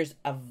if there's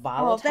a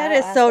volatile that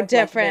is so aspect,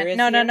 different.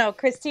 like No,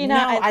 Kristina,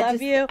 I love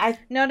you.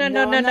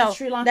 No.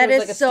 Sri Lanka That was is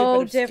like a so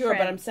stupid obscure, different.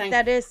 but I'm saying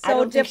that is I so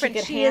don't different.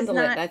 think she could She handle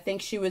is it. not. I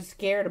think she was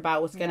scared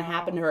about what's going to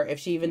happen to her if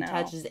she even No.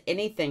 touches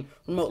anything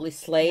remotely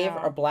slave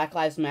or Black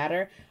Lives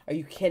Matter. Are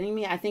you kidding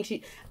me? I think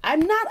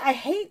I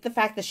hate the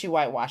fact that she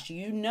whitewashed.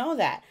 You know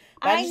that.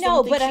 But I just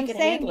don't think but she I'm could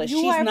saying handle it. you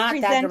She's are not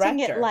that presenting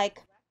it director.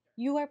 like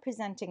you are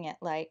presenting it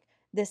like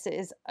this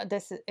is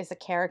a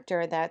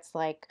character that's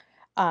like,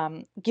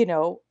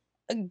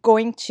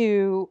 going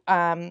to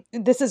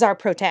this is our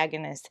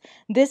protagonist.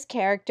 This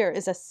character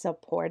is a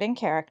supporting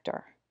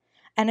character,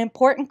 an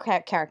important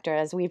character,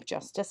 as we've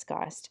just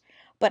discussed.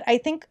 But I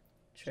think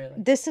Truly.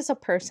 this is a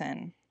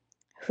person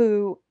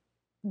who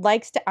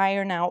likes to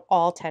iron out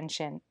all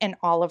tension in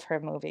all of her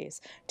movies,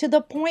 to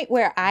the point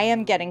where I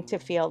am getting to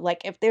feel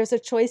like if there's a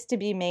choice to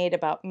be made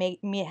about me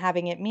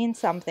having it mean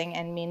something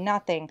and mean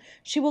nothing,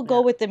 she will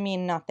go with the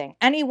mean nothing.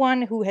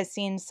 Anyone who has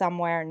seen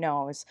Somewhere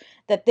knows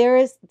that there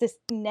is this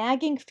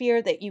nagging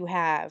fear that you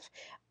have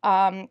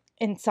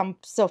in some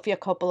Sofia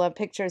Coppola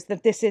pictures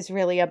that this is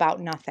really about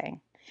nothing.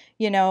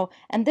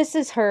 And this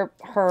is her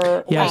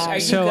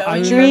Yes, so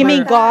I dreamy,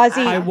 remember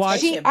gauzy. I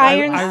watched- She I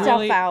irons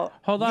really- stuff out.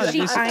 Hold on, She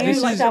this irons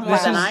is stuff more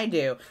than out. I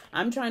do.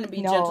 I'm trying to be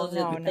gentle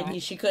to thinking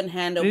she couldn't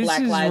handle This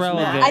Black is Lives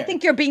relevant. Matter. I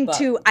think you're being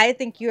too. I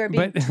think you are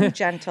being But- too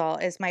gentle.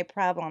 Is my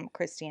problem,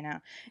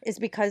 Kristina? Is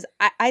because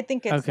I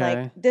think it's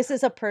Okay. like this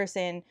is a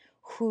person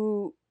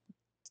who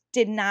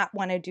did not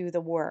want to do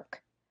the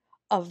work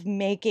of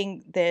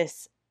making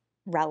this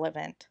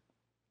relevant.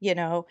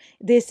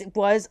 This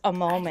was a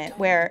moment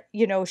where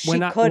she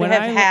could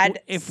have had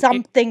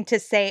something to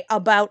say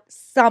about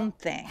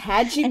something.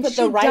 Had she And put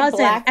she the right doesn't,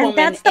 Black and woman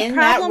that's the in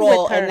that problem with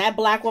role, her. and that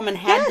Black woman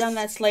had done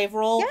that slave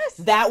role,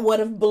 that would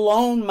have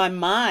blown my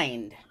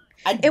mind.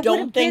 I It would don't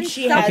have think been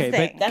she has.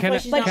 something. That's why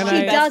she's But not she one of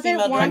the best doesn't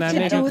female want directors.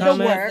 to I do don't the think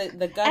she work, has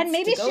the guts and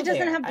maybe to go she doesn't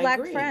there. have I Black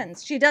agree.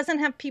 friends. She doesn't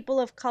have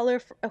people of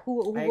color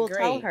who will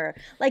tell agree. her.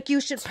 Like,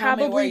 you should Tell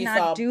me where probably you not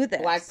saw do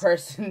this. Black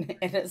person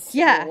in a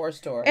Civil War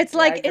story. It's Yeah,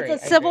 like I agree.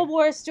 it's a Civil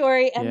War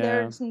story, and Yeah.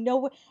 there's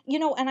no,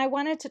 and I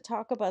wanted to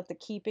talk about The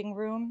Keeping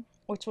Room,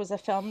 which was a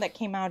film that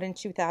came out in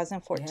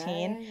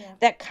 2014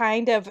 that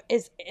kind of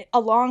is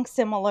along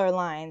similar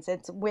lines.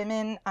 It's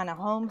women on a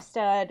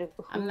homestead.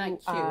 I'm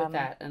not cute with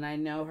that, and I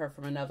know her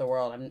from another world.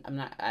 I'm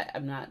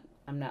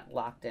not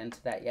locked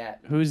into that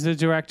yet. Who's the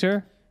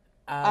director?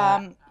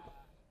 I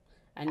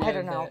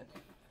don't know.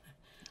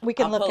 We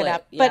can look it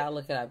up. Yeah, But I'll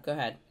look it up. Go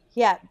ahead.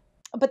 yeah,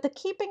 but The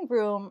Keeping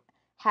Room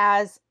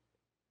has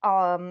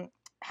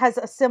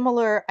a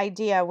similar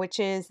idea, which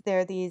is there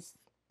are these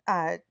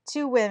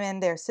two women,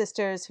 they're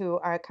sisters, who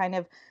are kind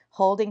of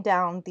holding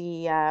down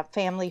the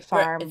family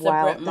farm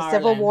while the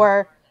Civil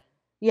War.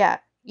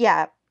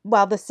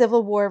 While the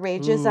Civil War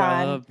rages Ooh, on.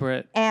 I love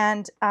Brit.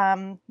 And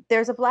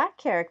there's a Black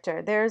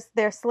character. There's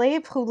their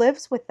slave who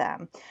lives with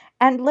them.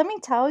 And let me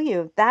tell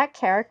you, that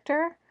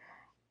character,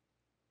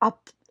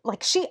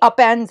 she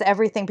upends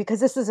everything,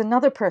 because this is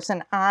another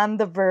person on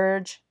the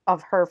verge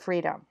of her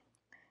freedom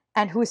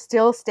and who's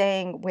still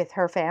staying with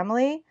her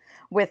family,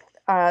 with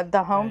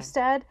the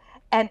homestead.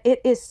 And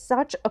it is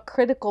such a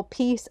critical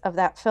piece of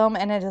that film,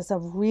 and it is a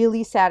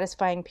really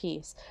satisfying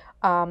piece.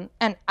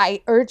 And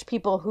I urge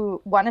people who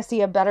want to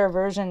see a better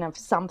version of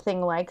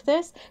something like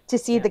this to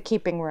see The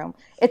Keeping Room.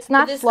 It's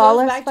not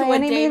flawless by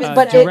any means,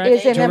 but it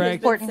is an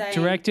important.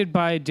 Directed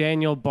by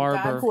Daniel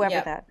Barber.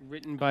 Whoever that.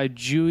 Written by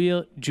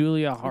Julia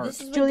Hart.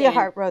 Julia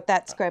Hart wrote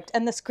that script,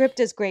 and the script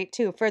is great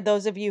too. For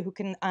those of you who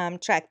can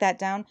track that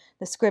down,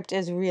 the script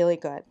is really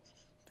good.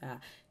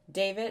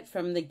 David,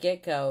 from the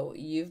get-go,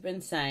 you've been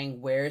saying,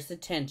 where's the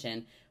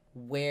tension?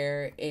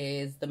 Where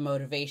is the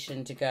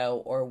motivation to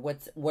go? Or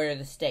where are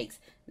the stakes?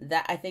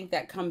 That, I think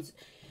that comes,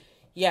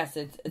 yes,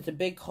 it's a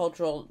big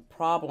cultural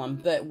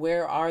problem, but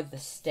where are the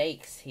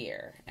stakes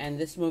here? And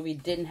this movie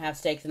didn't have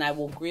stakes, and I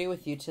will agree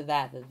with you to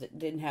that it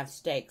didn't have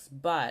stakes,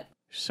 but...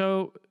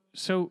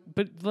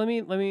 But let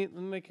me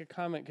make a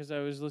comment, because I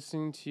was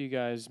listening to you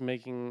guys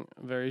making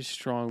very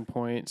strong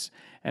points,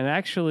 and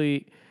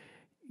actually...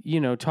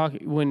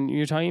 when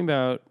you're talking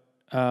about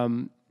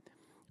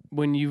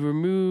when you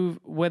remove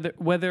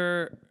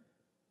whether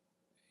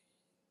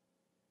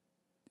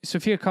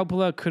Sofia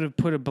Coppola could have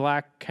put a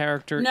Black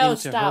character into her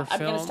film. I'm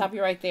going to stop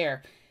you right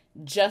there.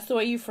 Just the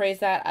way you phrase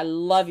that, I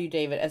love you,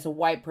 David, as a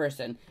white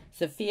person.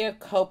 Sofia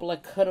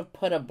Coppola could have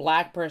put a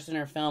Black person in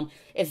her film.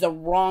 It's the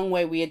wrong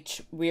way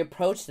we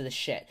approach this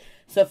shit.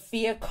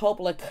 Sofia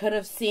Coppola could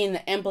have seen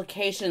the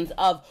implications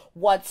of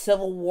what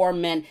Civil War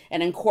meant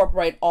and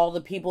incorporate all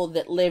the people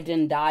that lived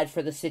and died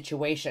for the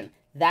situation.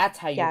 That's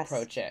how you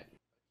approach it.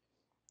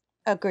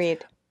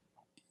 Agreed.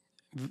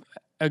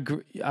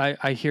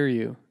 I hear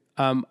you.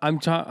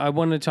 I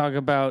want to talk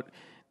about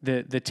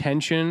the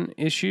tension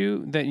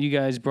issue that you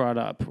guys brought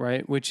up,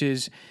 right? Which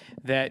is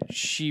that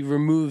she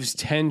removes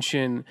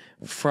tension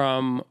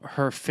from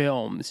her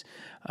films.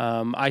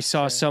 I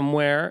saw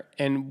Somewhere,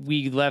 and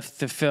we left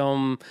the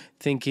film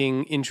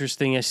thinking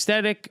interesting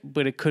aesthetic,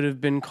 but it could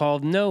have been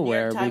called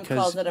Nowhere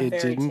because it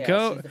didn't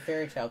go. She's a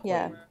fairy tale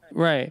queen.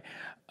 Right.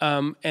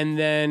 And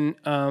then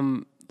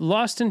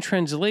Lost in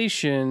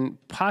Translation,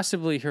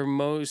 possibly her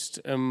most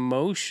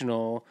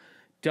emotional,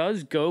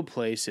 does go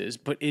places,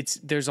 but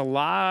there's a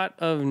lot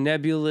of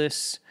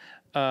nebulous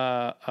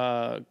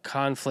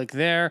conflict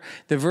there.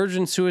 The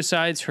Virgin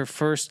Suicides, her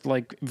first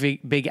like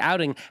big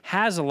outing,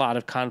 has a lot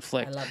of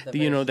conflict.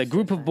 I love the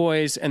group of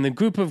boys and the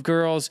group of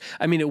girls.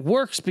 I mean, it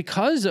works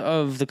because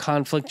of the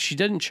conflict. She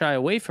didn't shy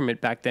away from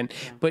it back then.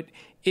 Yeah. But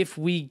if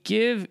we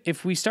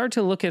start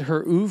to look at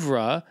her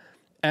oeuvre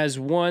as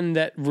one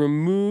that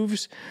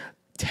removes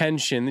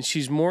tension,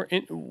 she's more.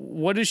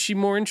 What is she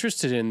more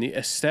interested in? The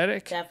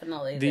aesthetic.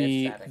 Definitely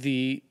the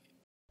aesthetic.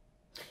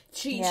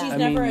 She's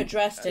never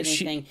addressed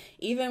anything.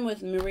 Even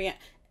with Maria,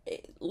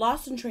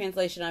 Lost in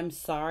Translation, I'm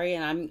sorry,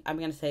 and I'm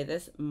going to say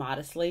this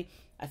modestly.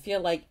 I feel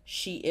like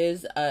she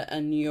is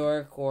a New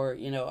York or,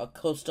 a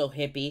coastal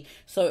hippie.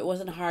 So it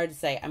wasn't hard to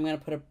say, I'm going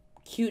to put a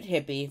cute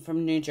hippie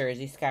from New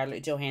Jersey,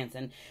 Scarlett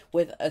Johansson,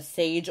 with a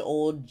sage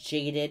old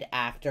jaded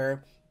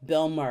actor,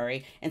 Bill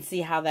Murray, and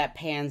see how that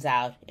pans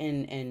out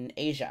in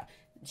Asia.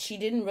 She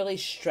didn't really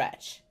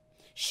stretch.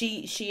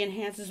 She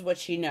enhances what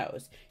she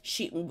knows.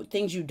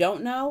 Things you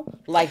don't know,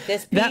 like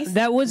this piece.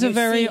 That was a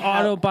very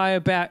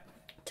autobiographical.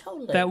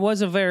 Totally. That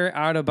was a very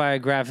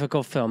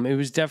autobiographical film. It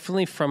was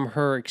definitely from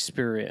her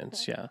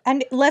experience, yeah.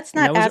 And let's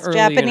not ask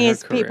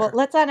Japanese people.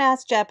 Let's not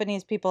ask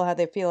Japanese people how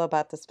they feel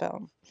about this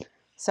film.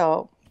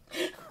 So,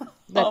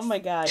 oh my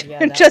God,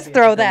 yeah. Just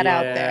throw that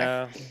out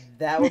there.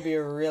 That would be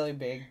a really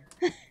big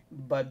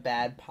but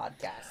bad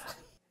podcast.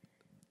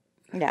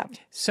 Yeah.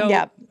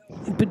 So,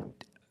 but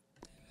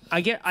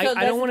I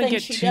don't want to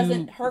get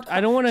too. I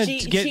don't want to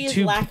get she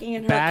too is lacking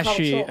in her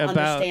bashy cultural about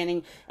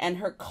understanding and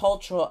her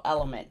cultural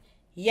element.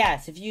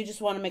 Yes, if you just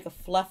want to make a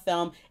fluff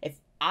film,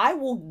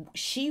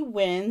 she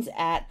wins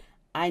at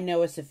I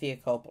know a Sofia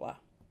Coppola.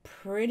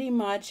 Pretty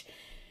much,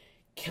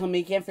 kill me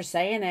again for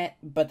saying it,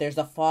 but there's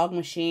a fog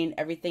machine.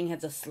 Everything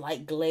has a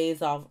slight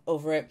glaze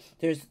over it.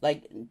 There's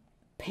like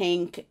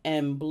pink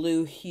and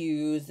blue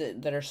hues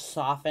that are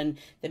softened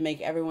that make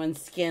everyone's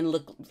skin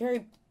look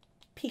very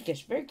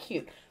peakish, very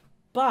cute.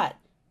 But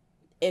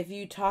if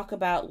you talk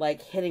about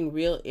like hitting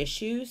real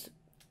issues,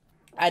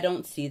 I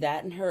don't see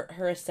that in her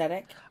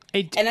aesthetic.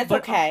 And that's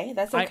okay.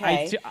 That's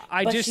okay.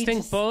 I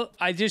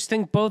just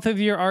think both of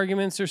your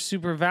arguments are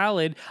super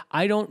valid.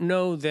 I don't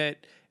know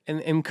that,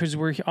 and because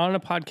we're on a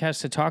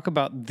podcast to talk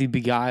about the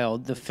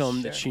Beguiled, the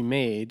film that she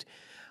made,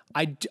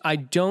 I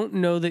don't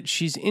know that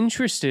she's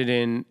interested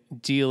in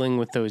dealing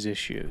with those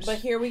issues. But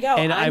here we go.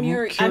 And I'm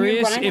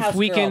curious if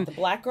we can. The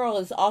black girl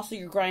is also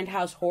your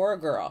grindhouse horror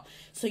girl.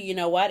 So you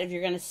know what? If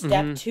you're going to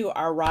step to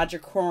our Roger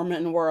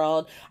Corman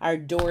world, our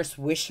Doris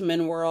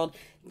Wishman world,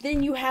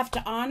 then you have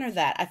to honor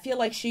that. I feel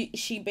like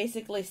she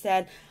basically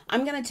said,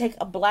 I'm going to take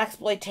a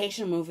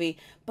blaxploitation movie,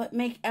 but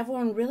make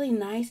everyone really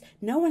nice.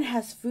 No one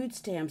has food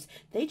stamps.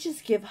 They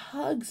just give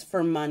hugs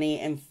for money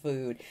and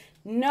food.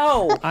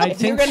 No, I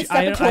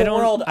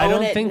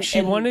don't think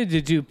she wanted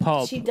to do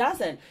pulp. She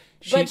doesn't.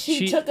 But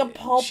she took a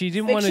pulp. She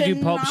didn't want to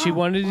do pulp. She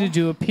wanted to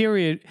do a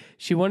period.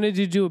 She wanted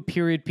to do a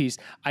period piece.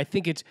 I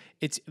think it's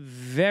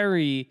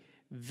very,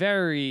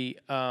 very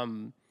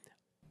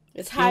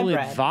it's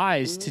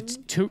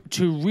ill-advised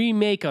to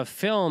remake a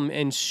film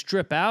and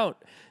strip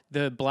out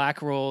the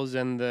black roles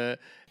and the.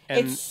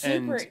 It's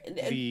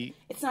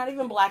not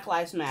even Black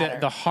Lives Matter.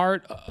 The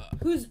heart.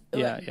 Who's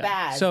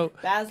Baz? So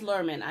Baz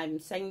Luhrmann. I'm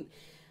saying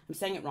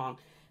it wrong.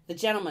 The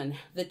gentleman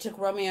that took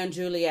Romeo and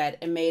Juliet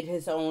and made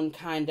his own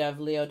kind of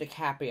Leo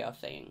DiCaprio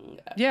thing.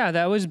 Yeah,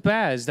 that was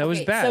Baz. That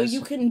was Baz. So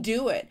you can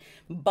do it,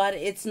 but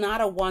it's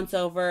not a once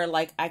over.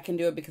 Like I can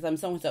do it because I'm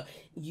so and so.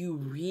 You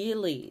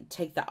really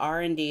take the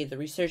R&D, the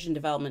research and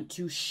development,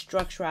 to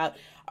structure out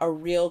a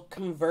real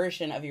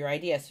conversion of your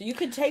idea. So you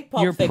could take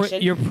Pulp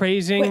Fiction. You're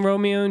praising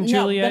Romeo and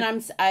Juliet. No,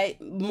 but I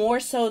more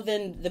so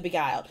than The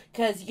Beguiled,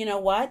 because you know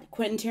what,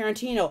 Quentin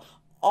Tarantino.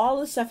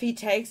 All the stuff he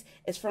takes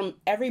is from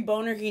every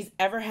boner he's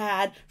ever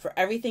had for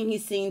everything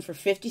he's seen for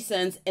 50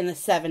 cents in the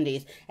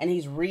 70s, and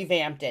he's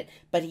revamped it.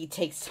 But he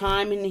takes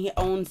time and he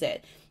owns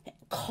it.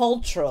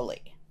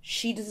 Culturally,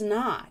 she does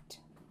not.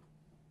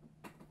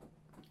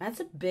 That's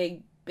a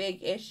big,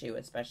 big issue,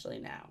 especially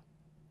now.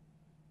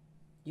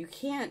 You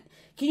can't...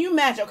 Can you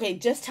imagine? Okay,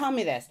 just tell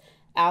me this.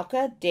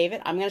 Alka,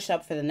 David, I'm going to shut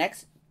up for the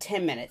next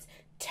 10 minutes.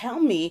 Tell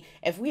me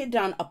if we had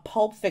done a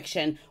Pulp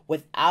Fiction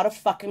without a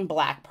fucking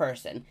black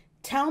person.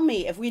 Tell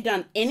me if we'd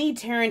done any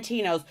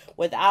Tarantinos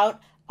without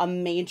a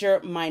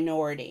major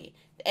minority.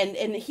 And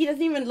he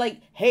doesn't even like,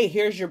 hey,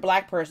 here's your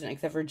black person,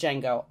 except for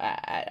Django.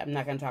 I'm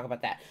not going to talk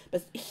about that.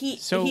 But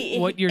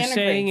what you're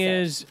saying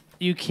is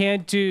you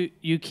can't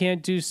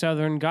do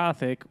Southern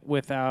Gothic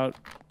without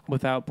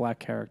black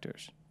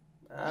characters.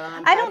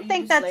 I don't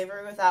think that's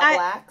slavery without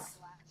blacks.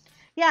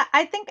 Yeah,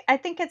 I think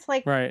it's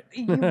like right.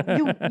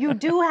 you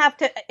do have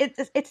to.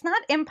 It's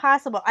not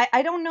impossible.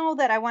 I don't know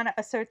that I want to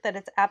assert that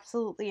it's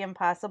absolutely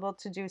impossible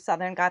to do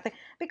Southern Gothic,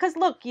 because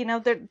look,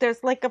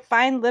 there's like a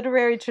fine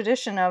literary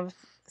tradition of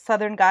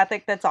Southern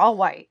Gothic that's all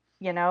white.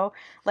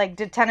 Like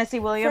did Tennessee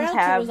Williams Frailty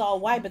have was all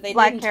white, but they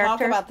black didn't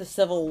character? Talk about the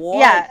Civil War.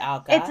 Yeah,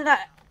 Alka. it's not.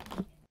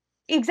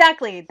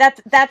 Exactly.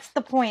 That's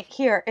the point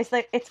here. It's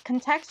like it's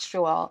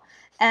contextual,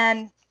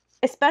 and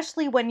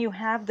especially when you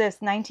have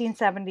this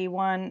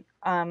 1971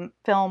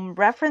 film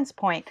reference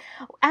point,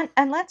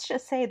 and let's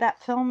just say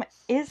that film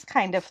is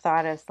kind of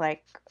thought as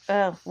like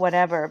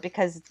whatever,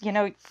 because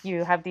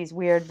you have these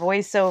weird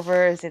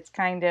voiceovers. It's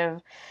kind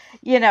of,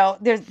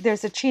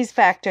 there's a cheese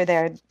factor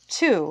there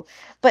too.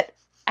 But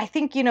I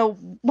think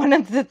one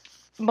of the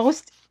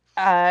most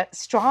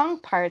strong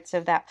parts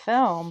of that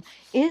film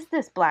is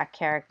this Black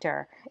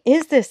character,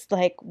 is this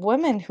like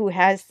woman who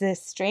has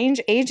this strange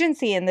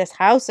agency in this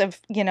house of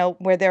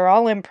where they're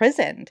all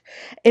imprisoned.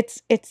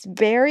 It's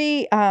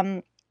very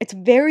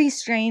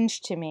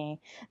strange to me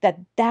that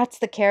that's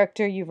the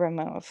character you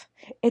remove.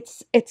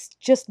 It's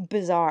just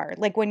bizarre.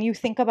 Like when you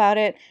think about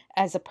it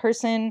as a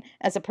person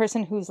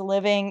who's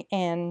living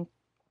in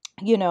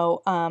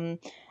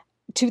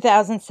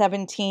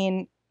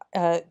 2017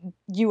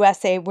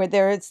 USA, where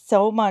there is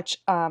so much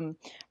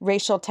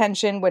racial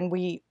tension, when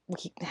we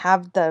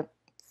have the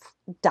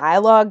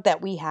dialogue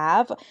that we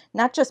have,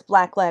 not just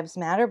Black Lives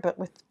Matter, but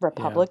with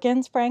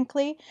Republicans,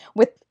 frankly,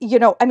 with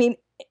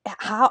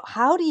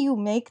how do you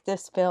make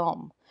this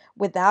film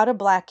without a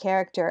Black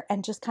character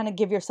and just kind of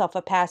give yourself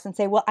a pass and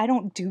say, well, I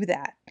don't do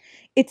that?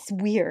 It's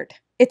weird,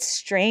 it's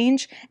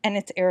strange, and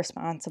it's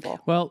irresponsible.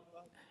 Well,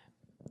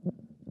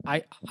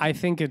 I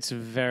think it's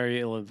very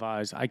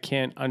ill-advised. I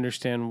can't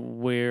understand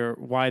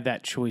why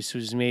that choice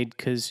was made,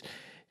 because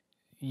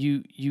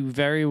you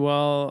very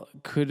well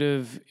could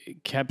have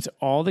kept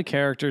all the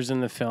characters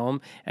in the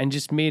film and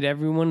just made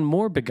everyone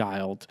more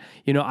beguiled.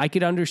 I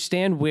could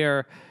understand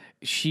where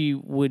she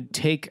would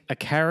take a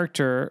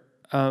character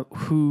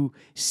who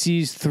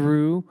sees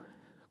through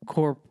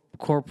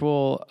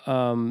Corporal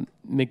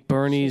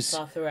McBurney's. She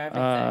saw through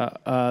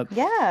everything.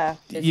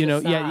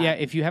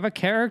 If you have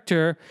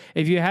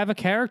a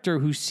character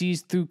who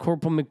sees through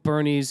Corporal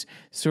McBurney's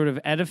sort of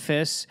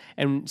edifice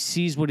and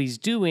sees what he's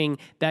doing,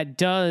 that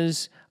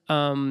does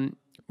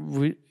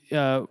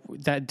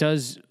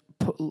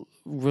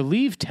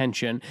relieve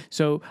tension.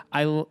 So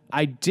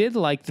I did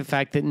like the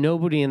fact that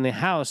nobody in the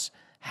house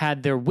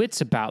had their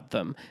wits about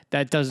them.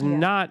 That does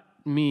not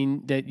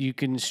mean that you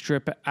can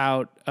strip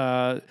out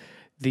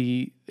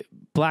the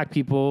Black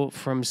people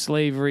from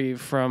slavery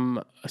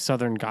from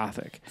Southern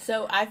Gothic.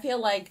 So I feel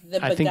like the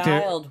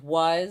Beguiled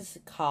was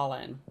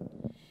Colin,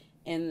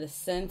 in the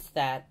sense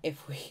that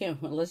if we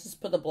let's just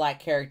put the Black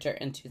character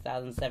in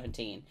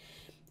 2017.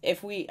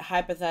 If we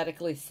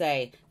hypothetically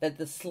say that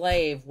the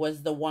slave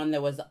was the one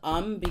that was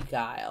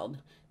unbeguiled,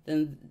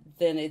 then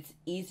it's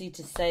easy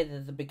to say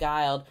that the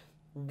Beguiled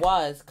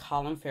was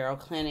Colin Farrell,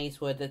 Clint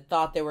Eastwood, that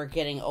thought they were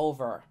getting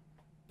over,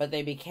 but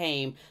they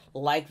became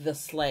like the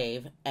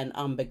slave and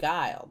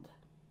unbeguiled.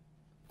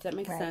 Does that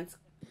make sense?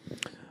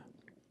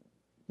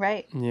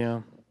 Right.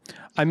 Yeah.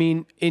 I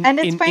mean,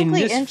 it's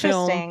frankly in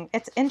interesting. Film,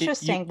 it's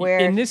interesting where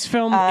in this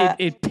film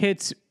it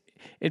pits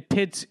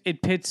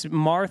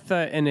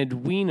Martha and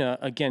Edwina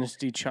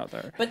against each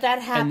other. But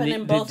that happened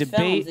in both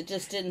films. It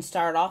just didn't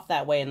start off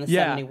that way in the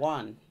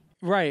 71.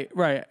 Right.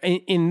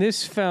 In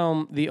this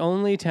film, the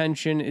only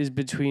tension is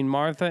between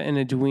Martha and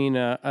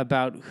Edwina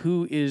about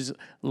who is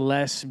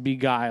less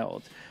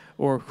beguiled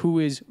or who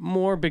is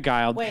more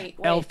beguiled. Wait.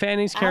 Elle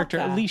Fanning's character,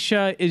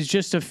 Alicia, is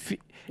just a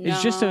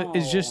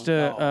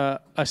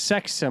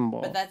sex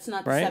symbol. But that's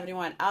not the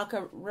 71.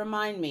 Alka,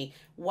 remind me,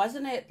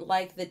 wasn't it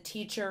like the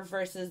teacher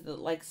versus the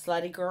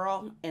slutty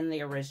girl in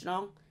the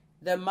original?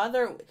 The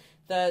mother,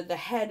 the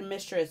head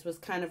mistress was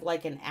kind of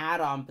like an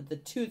add-on, but the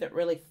two that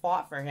really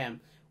fought for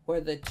him were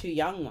the two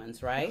young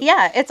ones, right?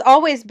 Yeah, it's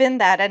always been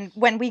that. And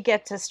when we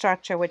get to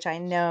structure, which I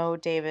know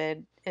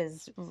David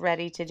is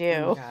ready to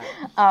do,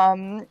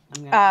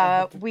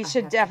 we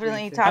should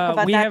definitely talk about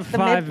that. We have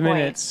 5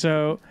 minutes,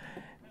 so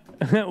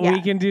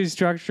we can do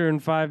structure in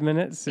 5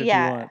 minutes if you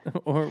want,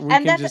 or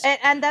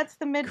that's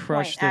the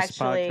midpoint.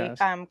 Actually,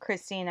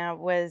 Kristina,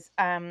 was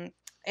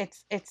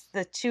it's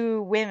the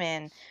two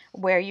women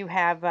where you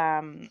have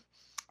the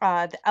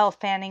Elle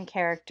Fanning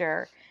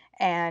character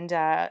and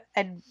the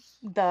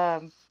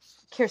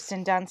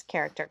Kirsten Dunst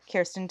character.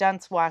 Kirsten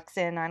Dunst walks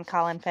in on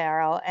Colin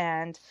Farrell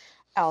and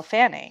Elle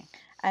Fanning.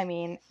 I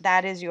mean,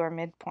 that is your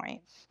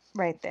midpoint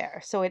right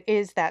there. So it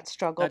is that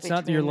struggle. That's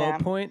not your low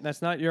point.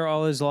 That's not your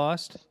all is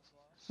lost.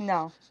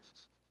 No.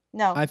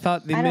 I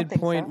thought the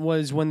midpoint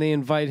was when they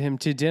invite him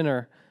to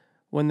dinner,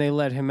 when they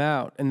let him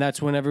out, and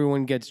that's when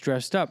everyone gets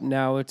dressed up.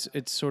 Now it's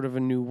sort of a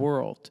new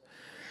world.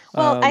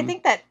 Well, I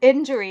think that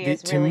injury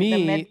is really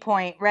the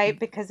midpoint, right?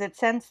 Because it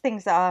sends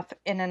things off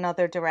in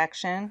another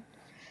direction,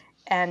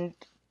 and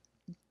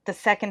the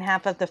second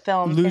half of the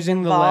film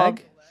losing the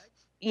leg.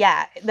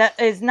 Yeah, that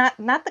is not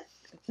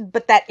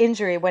but that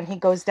injury when he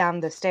goes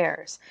down the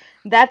stairs.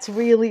 That's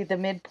really the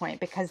midpoint,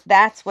 because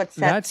that's what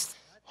sets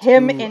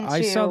him into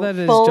I saw that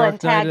as full Dark Night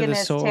of the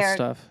antagonist Soul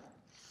stuff.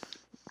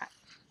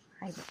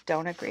 I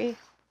don't agree.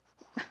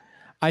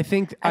 I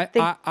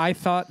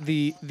thought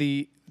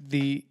the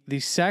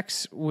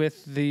sex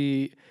with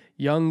the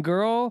young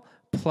girl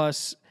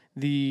plus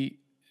the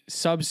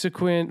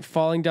subsequent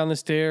falling down the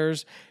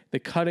stairs the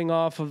cutting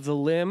off of the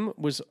limb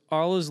was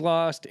all is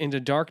lost into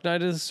Dark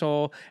Night of the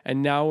Soul,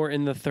 and now we're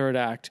in the third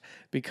act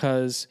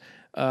because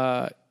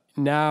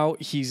now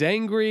he's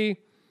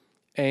angry,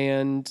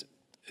 and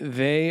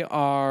they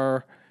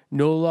are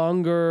no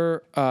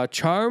longer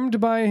charmed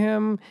by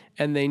him,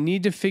 and they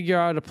need to figure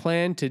out a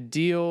plan to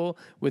deal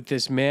with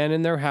this man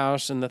in their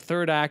house. And the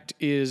third act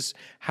is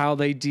how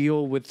they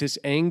deal with this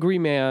angry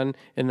man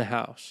in the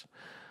house.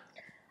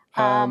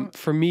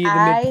 For me,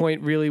 the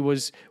midpoint really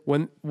was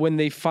when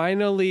they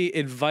finally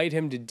invite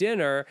him to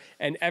dinner,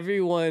 and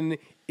everyone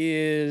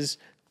is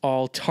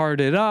all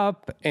tarted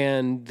up,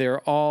 and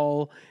they're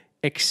all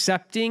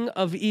accepting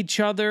of each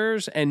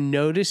other's and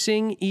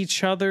noticing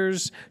each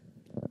other's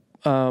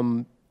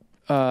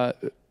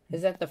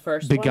is that the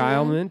first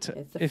beguilement, one?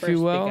 It's the if first you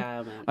will.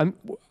 Beguilement.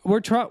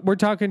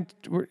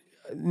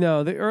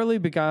 The early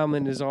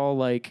beguilement is all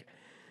like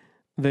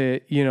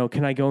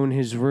can I go in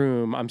his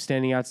room? I'm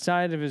standing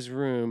outside of his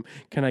room.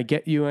 Can I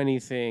get you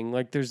anything?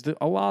 Like there's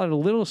a lot of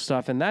little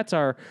stuff, and that's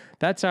our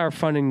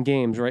fun and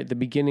games, right? The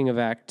beginning of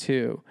Act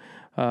 2.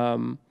 There's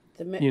I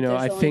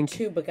only think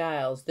 2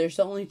 beguiles. There's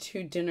only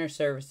 2 dinner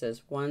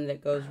services. One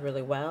that goes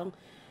really well,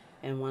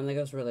 and one that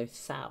goes really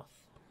south,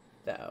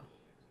 though.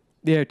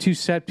 Yeah, 2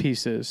 set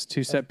pieces.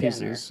 2 set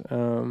pieces.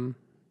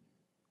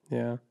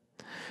 Yeah.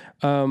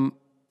 I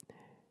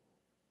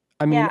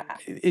mean,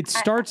 it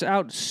starts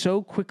out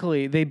so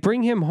quickly. They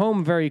bring him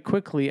home very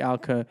quickly,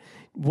 Alka.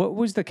 What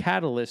was the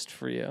catalyst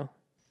for you?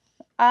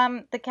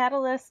 The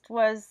catalyst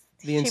was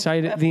the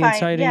inciting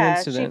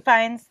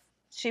incident.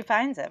 She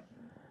finds him.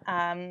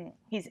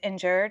 He's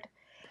injured.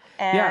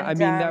 And, yeah, I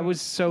mean that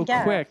was so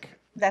quick.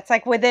 That's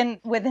like within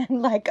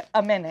like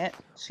a minute,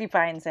 she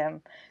finds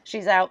him.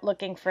 She's out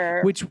looking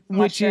for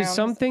which is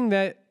something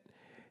that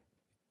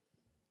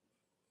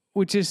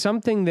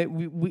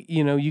we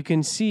you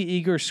can see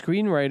eager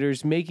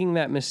screenwriters making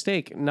that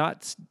mistake,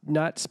 not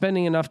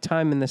spending enough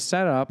time in the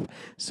setup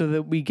so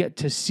that we get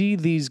to see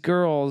these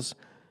girls,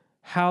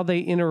 how they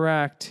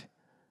interact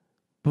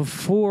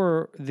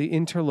before the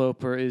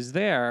interloper is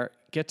there,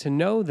 get to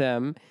know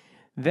them.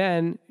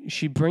 Then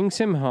she brings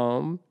him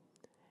home,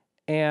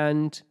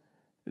 and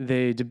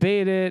they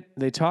debate it,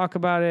 they talk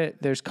about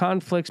it, there's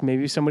conflicts.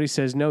 Maybe somebody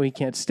says, no, he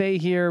can't stay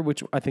here,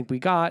 which I think we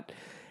got.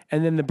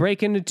 And then the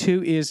break into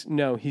 2 is,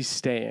 no, he's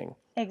staying.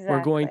 Exactly.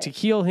 We're going to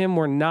heal him.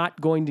 We're not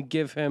going to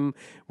give him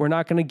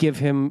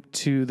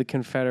to the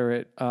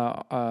Confederate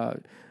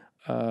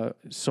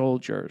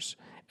soldiers.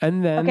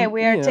 And then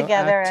we are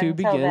together. Act 2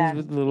 begins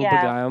with little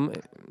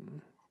beguilement.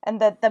 And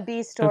the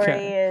B story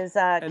is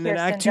and then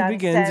Act 2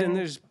 begins, and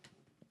there's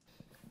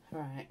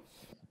right.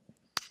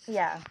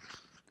 Yeah.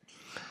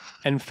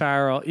 And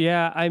Farrell,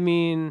 yeah, I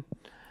mean,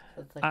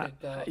 like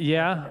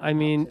I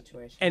mean,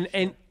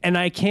 and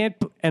I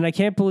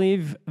can't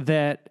believe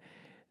that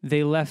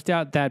they left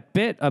out that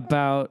bit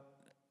about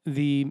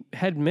the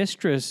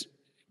headmistress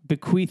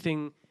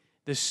bequeathing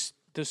the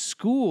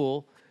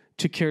school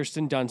to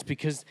Kirsten Dunst,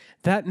 because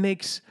that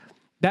makes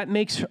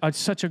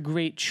such a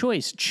great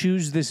choice.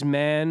 Choose this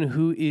man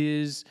who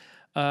is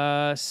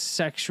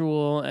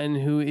sexual and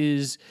who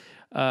is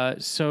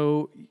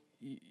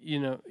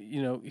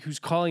who's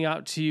calling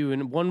out to you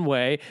in one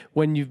way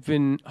when you've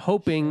been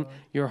hoping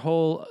your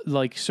whole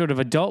sort of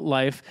adult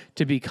life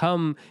to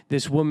become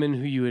this woman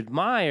who you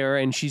admire,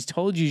 and she's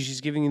told you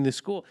she's giving you the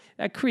school.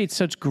 That creates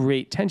such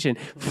great tension.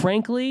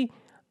 Frankly,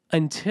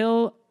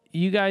 until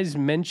you guys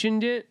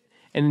mentioned it,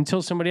 and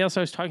until somebody else I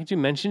was talking to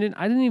mentioned it,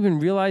 I didn't even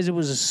realize it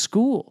was a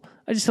school.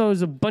 I just thought it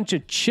was a bunch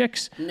of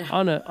chicks in a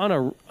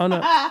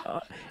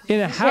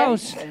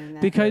house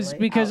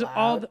because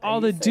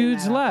all the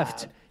dudes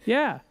left.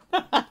 Yeah.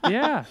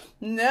 Yeah.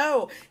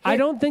 No. I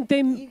don't think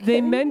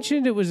they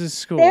mentioned it was a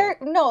school. They're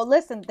I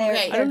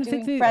don't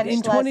think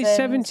in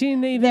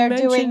 2017 they even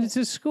mentioned it's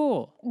a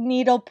school.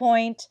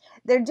 Needlepoint.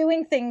 They're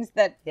doing things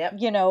that they're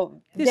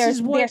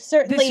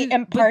certainly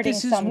imparting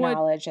some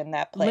knowledge in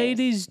that place.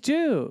 Ladies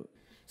do.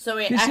 So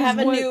wait, I have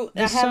a new one.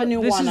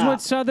 This is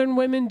what Southern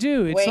women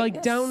do. It's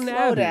like Downton Abbey.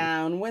 Slow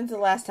down. When's the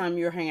last time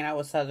you were hanging out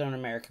with Southern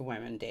American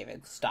women,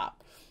 David?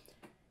 Stop.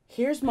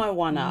 Here's my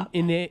one up.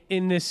 In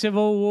the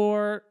Civil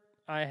War,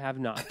 I have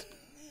not.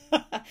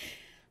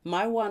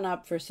 My one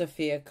up for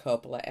Sofia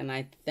Coppola, and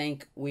I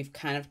think we've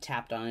kind of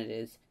tapped on it,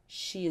 is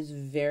she is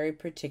very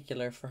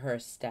particular for her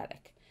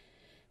aesthetic.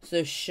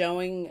 So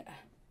showing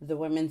the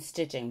women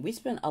stitching, we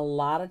spent a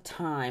lot of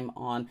time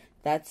on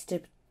that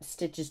stitch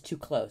is too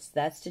close,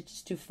 that stitch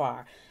is too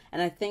far.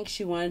 And I think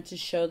she wanted to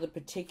show the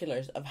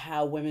particulars of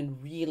how women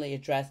really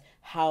address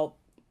how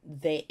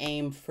they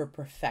aim for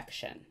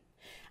perfection.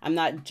 I'm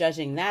not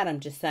judging that. I'm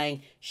just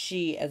saying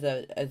she, as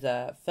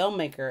a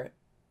filmmaker,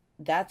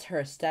 that's her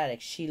aesthetic.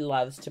 She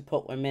loves to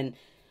put women,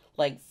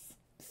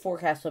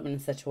 forecast women in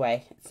such a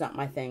way. It's not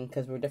my thing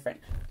because we're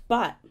different.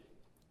 But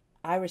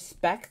I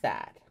respect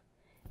that.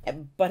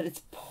 But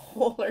it's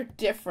polar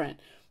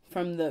different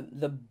from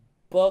the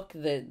book,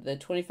 the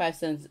 25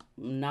 cents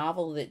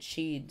novel that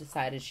she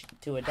decided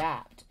to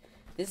adapt.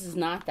 This is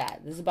not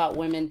that. This is about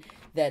women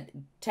that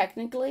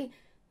technically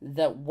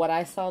what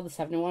I saw, the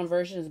 71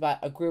 version, is about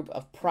a group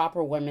of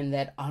proper women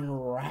that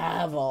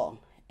unravel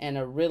in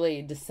a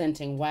really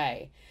dissenting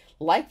way,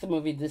 like the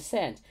movie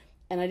Descent.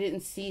 And I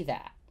didn't see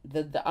that.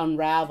 The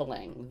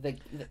unraveling.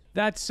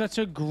 That's such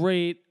a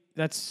great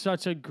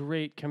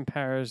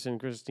comparison,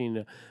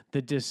 Christina.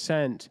 The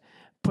Descent,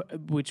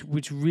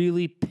 which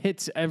really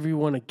pits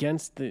everyone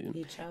against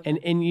each other.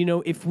 And you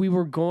know, if we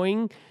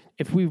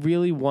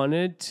really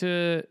wanted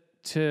to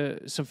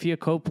Sofia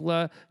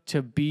Coppola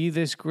to be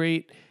this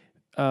great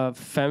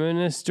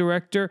feminist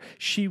director,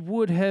 she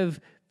would have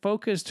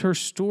focused her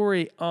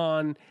story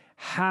on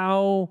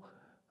how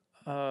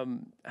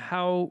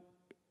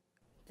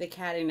the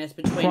cattiness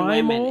between primal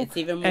women. It's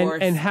even more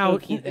and how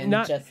spooky than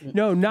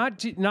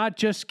not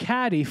just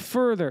catty.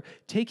 Further,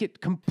 take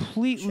it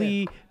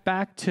completely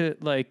back to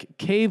like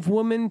cave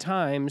woman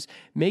times.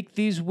 Make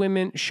these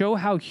women show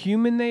how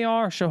human they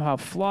are, show how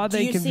flawed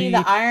they can be. Do you see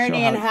the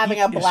irony in having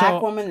a black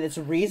woman that's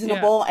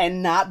reasonable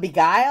and not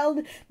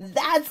beguiled?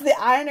 That's the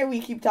irony we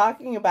keep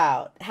talking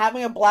about.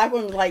 Having a black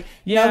woman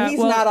no, he's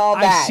not all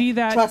that. I see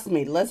that. Trust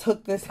me, let's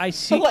hook this. I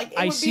see.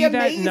 I see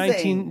that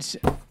in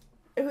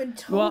It would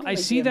totally I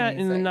see that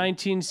amazing. in the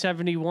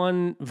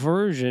 1971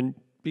 version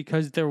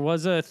because there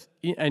was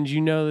and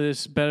you know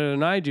this better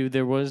than I do.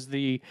 There was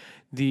the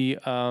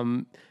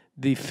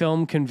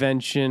film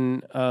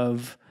convention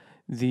of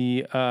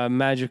the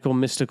magical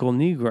mystical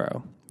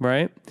Negro,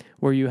 right?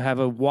 Where you have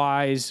a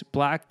wise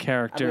black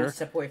character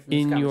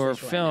in your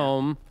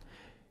film,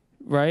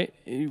 right?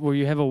 Where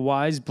you have a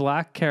wise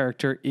black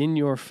character in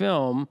your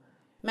film.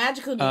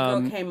 Magical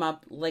Negro came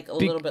up like a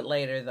little bit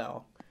later,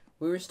 though.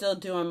 We were still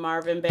doing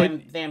Marvin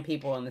Van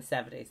People in the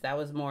 70s. That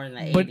was more in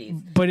the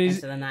 80s. But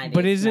into the 90s.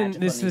 But isn't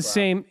this Negro. the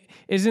same?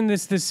 Isn't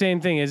this the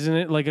same thing? Isn't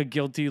it like a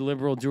guilty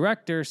liberal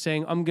director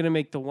saying, "I'm going to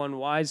make the one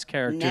wise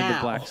character the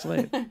black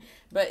slave"?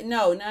 But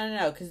no,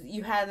 because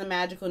you had the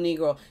Magical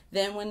Negro.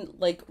 Then when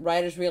like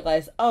writers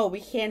realized, oh,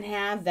 we can't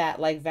have that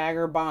like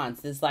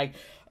vagabonds. It's like,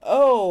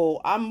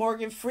 oh, I'm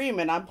Morgan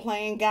Freeman. I'm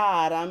playing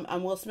God.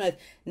 I'm Will Smith.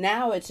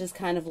 Now it's just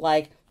kind of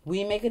like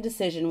we make a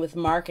decision with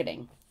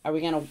marketing. Are we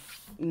going to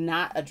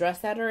not address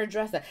that or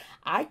address that?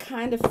 I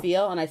kind of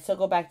feel, and I still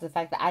go back to the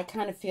fact that I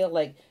kind of feel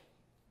like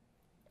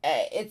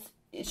it's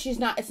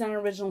not an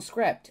original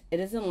script. It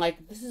isn't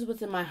like, this is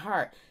what's in my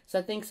heart. So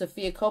I think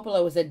Sofia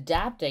Coppola was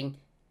adapting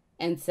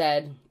and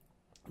said,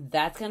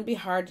 that's going to be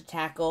hard to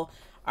tackle.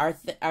 Our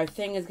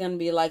thing is going to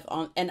be like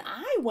on, and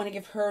I want to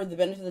give her the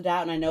benefit of the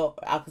doubt, and I know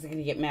Alka's going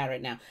to get mad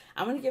right now.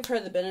 I'm going to give her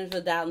the benefit of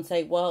the doubt and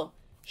say, well,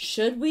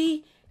 should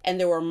we?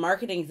 And there were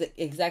marketing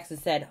execs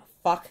that said,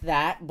 fuck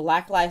that.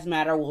 Black Lives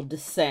Matter will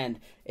descend.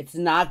 It's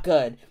not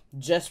good.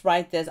 Just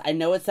write this. I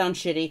know it sounds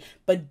shitty,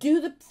 but do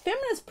the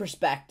feminist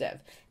perspective.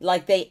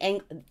 Like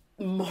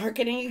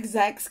marketing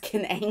execs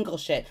can angle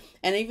shit.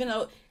 And even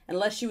though,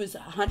 unless she was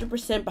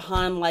 100%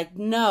 behind, like,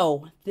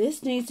 no,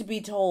 this needs to be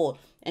told.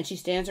 And she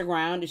stands her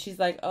ground and she's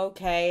like,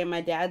 okay. And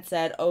my dad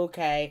said,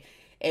 okay.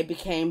 It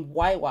became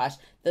whitewash.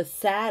 The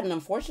sad and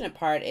unfortunate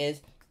part is,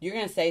 you're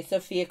going to say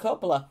Sofia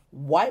Coppola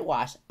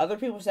whitewash. Other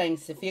people are saying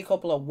Sofia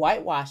Coppola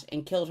whitewash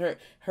and killed her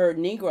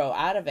Negro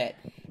out of it.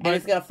 And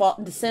it's going to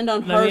descend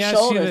on her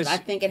shoulders. I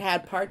think it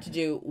had part to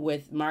do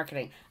with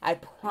marketing. I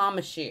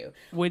promise you.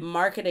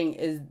 Marketing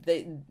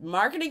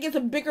gets a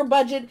bigger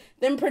budget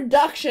than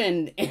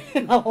production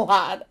in a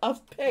lot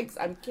of picks.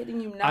 I'm kidding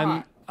you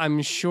not.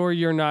 I'm sure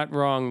you're not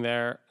wrong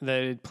there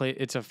that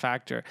it's a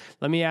factor.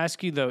 Let me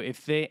ask you though,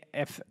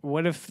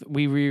 what if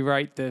we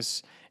rewrite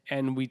this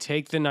and we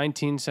take the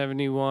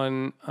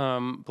 1971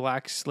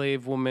 black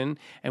slave woman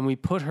and we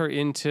put her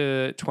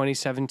into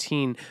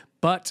 2017,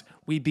 but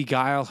we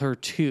beguile her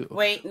too.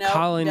 Wait, no,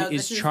 Colin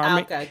is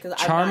charming. Alka,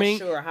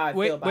 charming. I'm not sure how I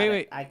feel about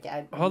it.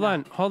 Hold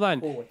on.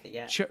 Cool with it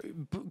yet.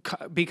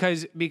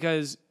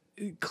 Because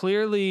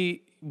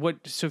clearly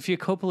what Sofia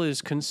Coppola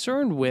is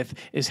concerned with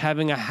is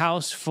having a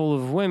house full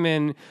of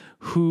women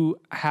who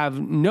have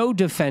no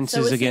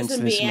defenses against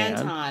Susan this B. man.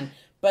 Anton.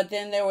 But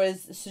then there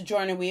was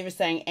Sojourner Weaver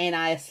saying, ain't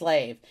I a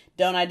slave?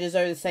 Don't I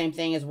deserve the same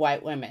thing as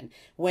white women?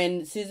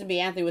 When Susan B.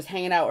 Anthony was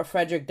hanging out with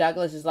Frederick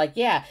Douglass, is like,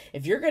 yeah,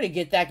 if you're going to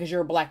get that because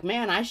you're a black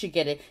man, I should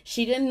get it.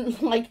 She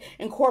didn't,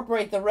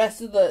 incorporate the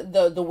rest of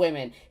the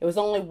women. It was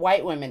only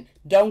white women.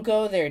 Don't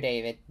go there,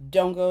 David.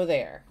 Don't go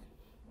there.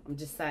 I'm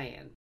just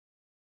saying.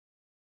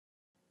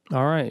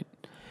 All right.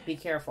 Be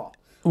careful.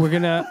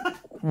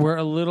 We're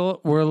a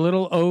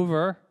little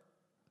over.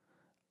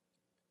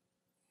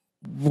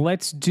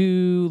 Let's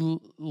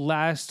do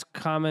last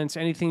comments.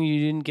 Anything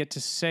you didn't get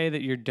to say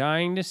that you're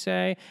dying to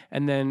say,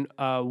 and then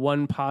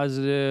one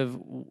positive,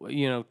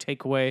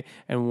 takeaway,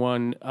 and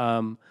one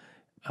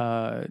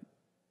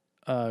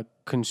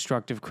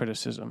constructive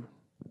criticism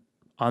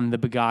on the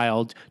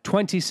Beguiled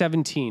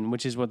 2017,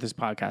 which is what this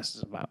podcast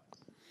is about.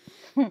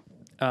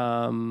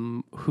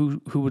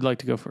 Who would like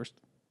to go first?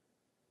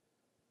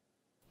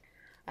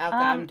 Alka,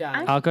 I'm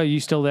done. Alka, you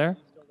still there?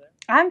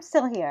 I'm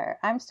still here.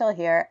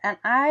 And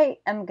I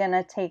am going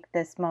to take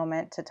this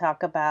moment to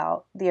talk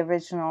about the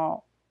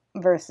original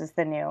versus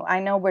the new. I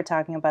know we're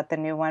talking about the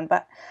new one,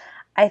 but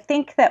I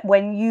think that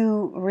when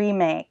you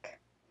remake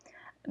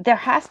there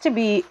has to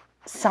be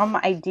some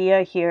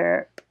idea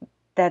here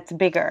that's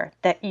bigger,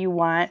 that you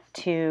want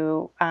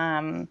to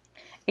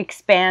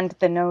expand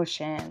the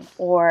notion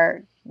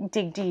or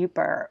dig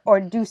deeper or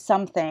do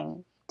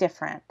something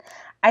different.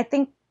 I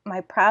think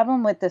my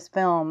problem with this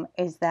film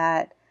is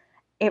that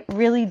it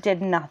really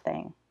did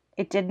nothing.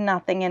 It did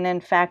nothing. And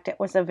in fact, it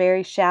was a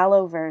very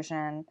shallow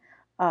version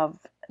of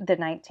the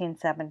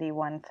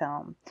 1971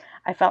 film.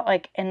 I felt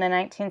like in the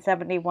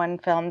 1971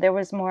 film, there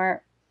was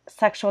more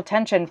sexual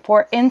tension.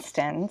 For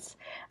instance,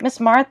 Miss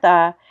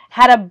Martha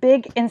had a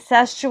big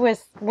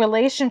incestuous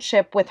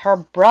relationship with her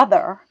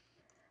brother,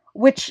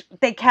 which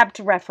they kept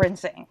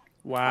referencing.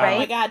 Wow. Right? Oh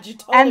my God, you're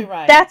totally and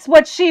right. That's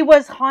what she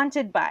was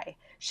haunted by.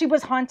 She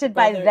was haunted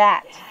by Brother,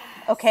 that. yes.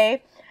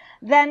 Okay?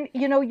 Then,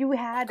 you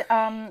had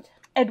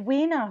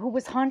Edwina, who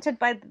was haunted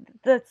by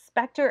the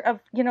specter of,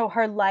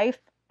 her life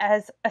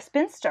as a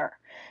spinster.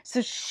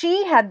 So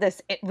she had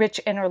this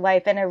rich inner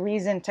life and a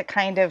reason to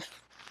kind of,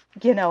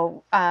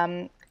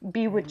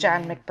 be with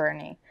John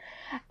McBurney.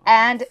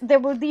 And there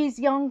were these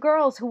young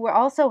girls who were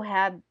also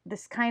had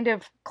this kind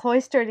of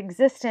cloistered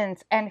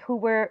existence and who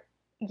were,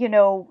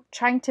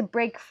 trying to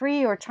break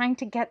free or trying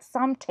to get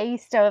some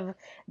taste of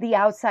the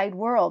outside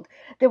world.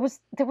 There was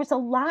a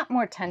lot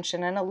more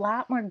tension and a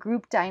lot more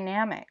group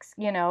dynamics,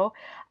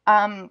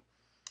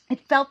 It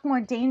felt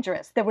more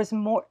dangerous. There was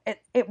more,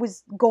 it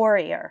was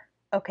gorier,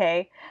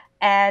 okay?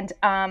 And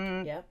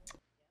Yep.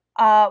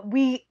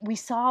 we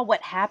saw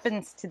what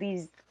happens to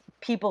these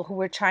people who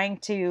were trying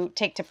to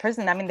take to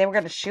prison. I mean, they were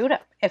going to shoot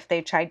them if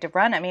they tried to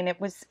run. I mean, it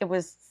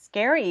was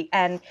scary.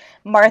 And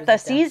Martha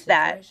sees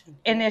that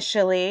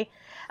initially.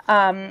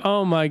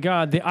 Oh my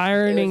God, the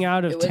ironing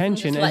out of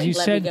tension, as you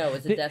said. It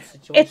was a death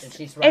situation.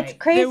 She's right. It's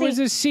crazy. There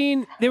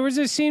was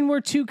a scene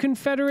where two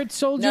Confederate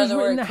soldiers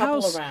were in the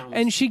house,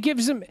 and she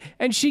gives them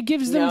that food,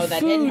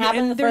 didn't happen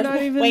in and the they're first.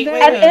 not even Wait,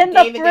 there. And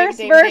in the first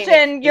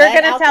version, you're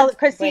going to tell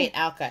Christine. Wait,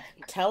 Alka,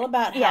 tell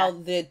about how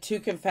the two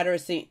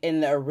Confederacy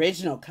in the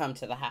original come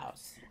to the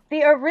house.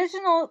 The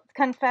original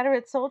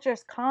Confederate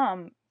soldiers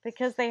come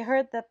because they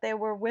heard that there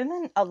were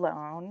women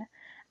alone.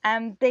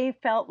 And they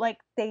felt like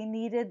they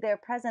needed their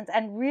presence.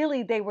 And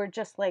really, they were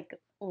just like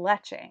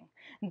leching.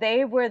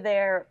 They were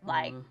there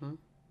like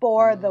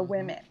for the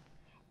women.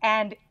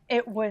 And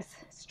it was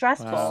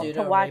stressful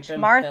to watch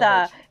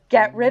Martha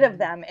get rid of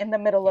them in the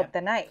middle of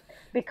the night.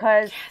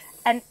 Because,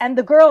 and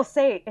the girls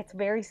say it's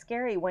very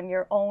scary when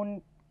your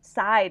own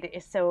side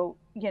is so,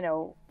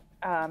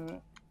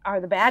 are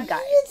the bad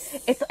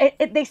guys.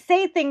 They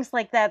say things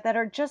like that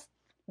are just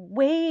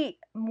way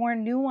more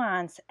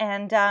nuanced.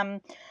 And,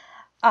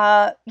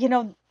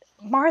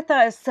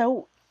 Martha is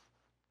so,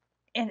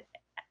 and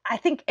I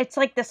think it's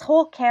like this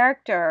whole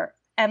character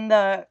and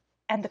the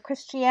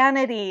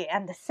Christianity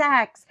and the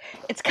sex,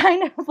 it's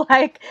kind of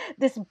like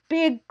this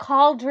big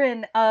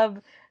cauldron of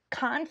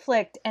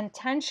conflict and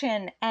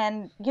tension,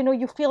 and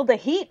you feel the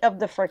heat of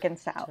the frickin'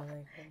 South.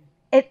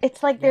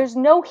 It's like there's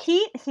no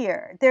heat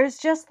here. There's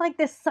just like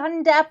this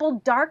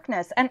sun-dappled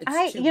darkness, and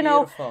it's too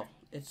beautiful.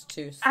 It's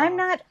too soft. I'm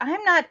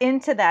not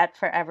into that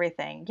for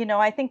everything.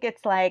 I think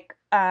it's like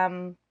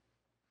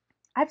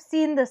I've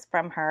seen this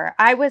from her.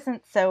 I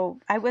wasn't so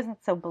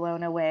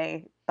blown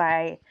away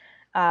by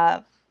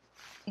the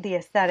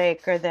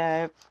aesthetic or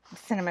the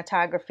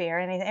cinematography or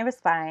anything. It was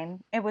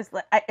fine.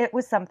 It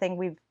was something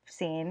we've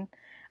seen.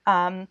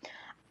 I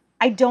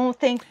don't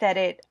think that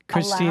it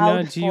Kristina,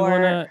 allowed do you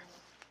for. Want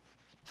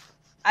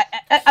to?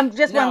 I'm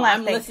just one last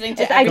I'm thing. listening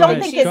to I don't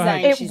everything think she's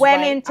saying. it She's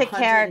went right, into 110%.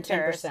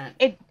 characters.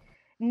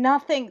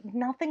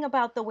 Nothing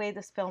about the way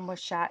this film was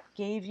shot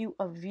gave you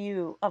a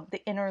view of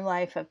the inner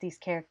life of these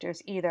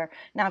characters either.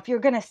 Now, if you're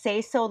going to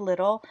say so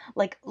little,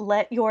 like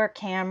let your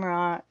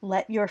camera,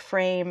 let your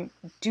frame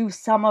do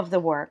some of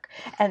the work.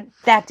 And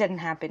that didn't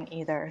happen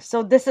either.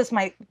 So this is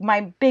my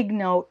big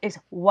note is,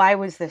 why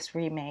was this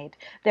remade?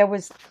 There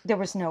was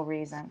no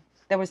reason.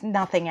 There was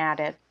nothing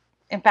added.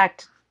 In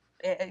fact,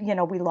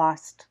 we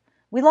lost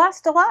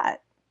a lot.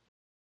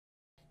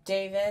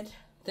 David,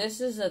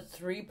 this is a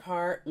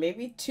 3-part,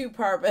 maybe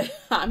 2-part, but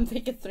I'm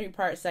thinking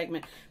 3-part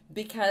segment,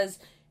 because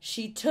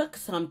she took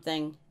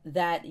something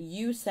that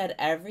you said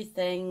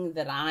everything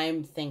that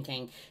I'm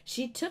thinking.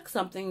 She took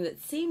something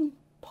that seemed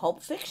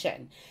Pulp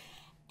Fiction,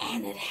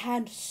 and it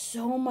had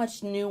so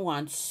much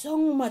nuance, so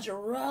much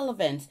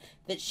relevance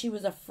that she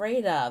was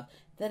afraid of,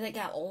 that it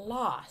got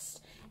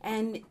lost.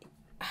 And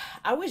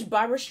I wish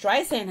Barbara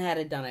Streisand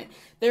had done it.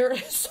 There are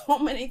so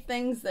many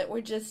things that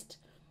were just,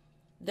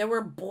 there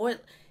were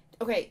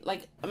okay,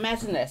 like,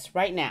 imagine this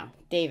right now.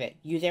 David,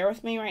 you there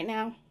with me right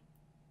now?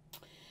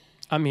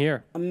 I'm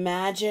here.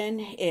 Imagine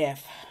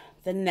if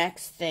the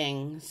next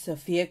thing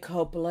Sofia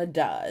Coppola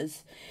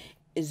does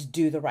is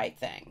do the right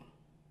thing.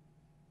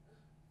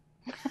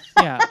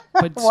 Yeah,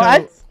 but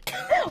What? So,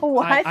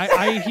 What?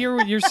 I hear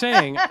what you're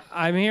saying.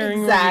 I'm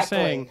hearing what you're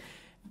saying.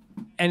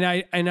 And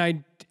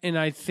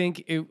I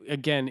think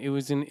it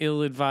was an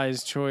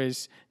ill-advised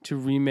choice to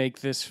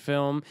remake this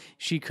film.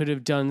 She could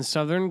have done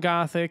Southern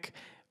Gothic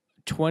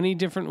 20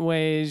 different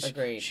ways.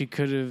 Agreed. She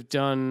could have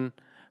done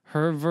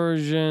her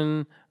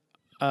version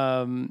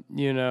any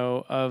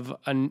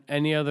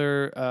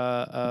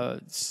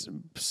other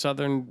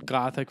Southern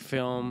Gothic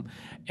film.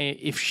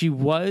 If she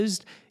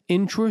was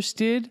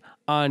interested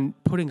on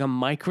putting a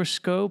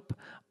microscope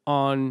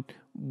on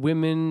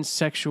women's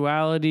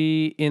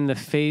sexuality in the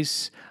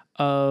face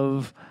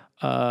of,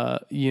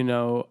 like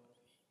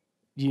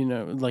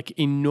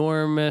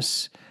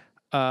enormous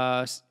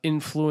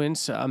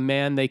influence, a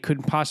man they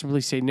couldn't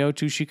possibly say no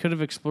to. She could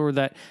have explored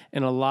that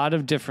in a lot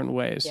of different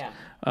ways. Yeah.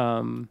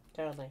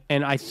 Totally.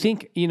 And I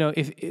think,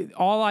 if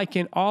all I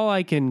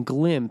can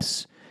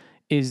glimpse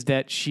is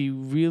that she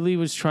really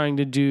was trying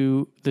to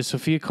do the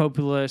Sofia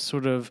Coppola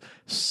sort of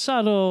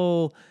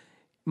subtle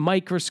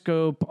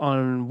microscope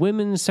on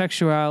women's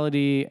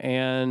sexuality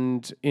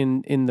and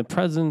in the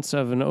presence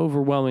of an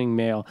overwhelming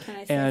male.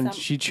 And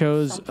she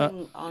chose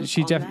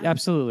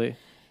absolutely.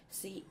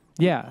 See,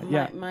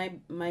 yeah.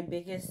 My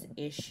biggest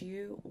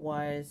issue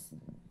was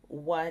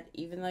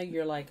even though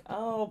you're like,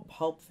 oh,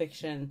 Pulp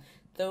Fiction,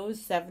 those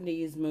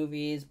 70s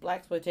movies,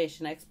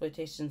 blaxploitation,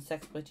 exploitation,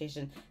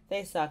 sexploitation,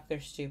 they suck, they're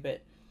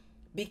stupid.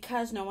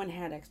 Because no one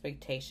had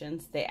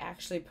expectations, they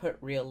actually put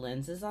real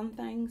lenses on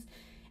things.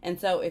 And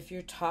so if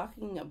you're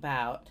talking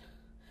about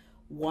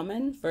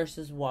woman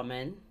versus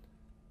woman,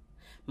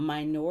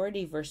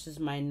 minority versus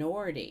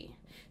minority,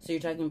 so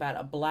you're talking about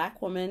a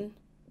black woman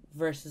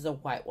versus a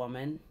white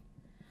woman,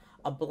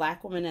 a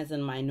black woman as a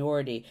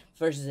minority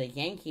versus a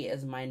Yankee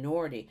as a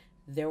minority,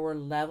 there were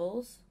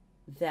levels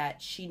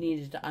that she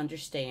needed to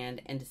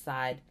understand and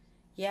decide,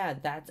 yeah,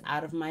 that's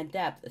out of my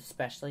depth,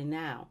 especially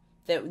now.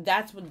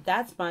 That's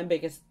my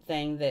biggest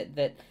thing that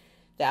the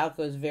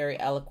Alco is very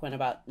eloquent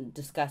about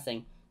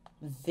discussing.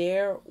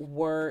 There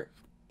were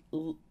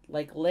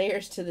like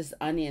layers to this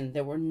onion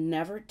that were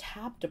never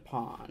tapped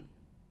upon,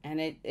 and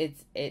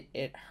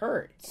it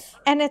hurts.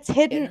 And it's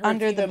hidden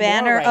under the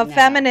banner of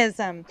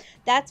feminism.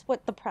 That's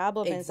what the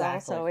problem is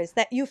also, is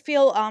that you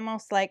feel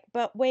almost like,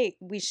 but wait,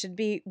 we should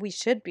be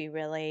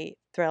really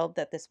thrilled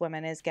that this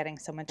woman is getting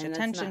so much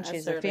attention.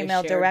 She's a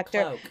female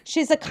director. Cloak.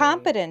 She's a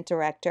competent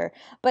director.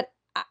 But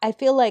I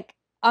feel like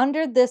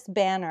under this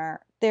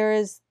banner,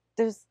 there's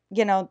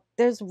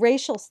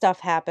racial stuff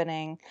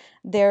happening.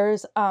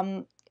 There's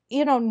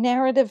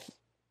narrative.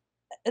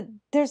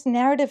 There's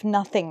narrative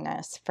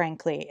nothingness,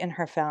 frankly, in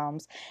her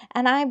films,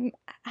 and I'm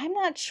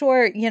not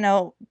sure,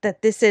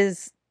 that this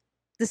is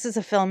a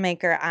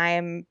filmmaker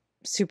I'm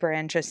super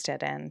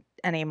interested in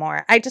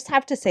anymore. I just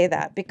have to say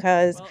that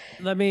because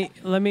let me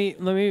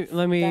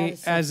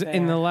as fair.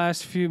 In the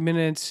last few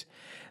minutes,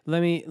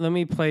 let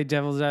me play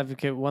devil's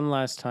advocate one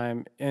last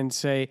time and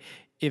say,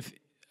 if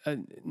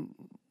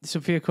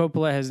Sofia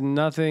Coppola has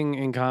nothing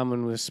in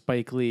common with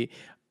Spike Lee,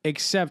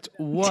 except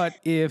what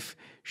if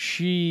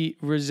she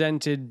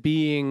resented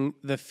being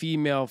the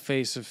female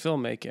face of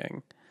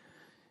filmmaking?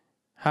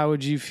 How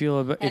would you feel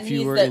about if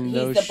you were in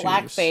those shoes? He's the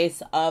black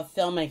face of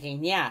filmmaking,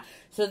 yeah.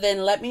 So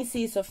then let me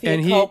see Sofia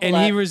Coppola. And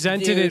he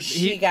resented it.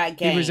 She got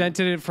game. He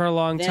resented it for a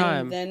long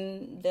time.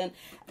 Then,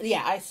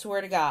 yeah, I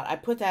swear to God, I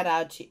put that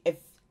out to you.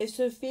 If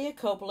Sofia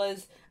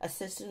Coppola's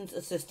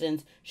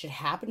assistants should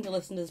happen to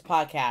listen to this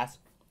podcast,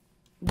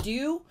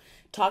 do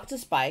talk to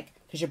Spike,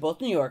 because you're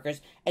both New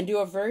Yorkers, and do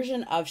a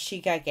version of She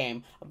Got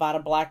Game about a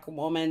black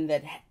woman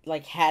that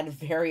had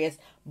various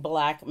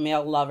black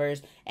male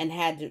lovers and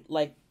had to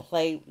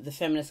play the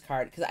feminist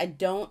card. Because I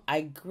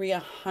agree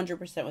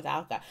 100% with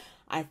Alka.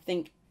 I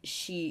think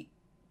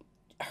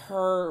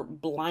her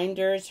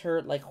blinders,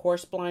 her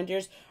horse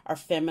blinders, are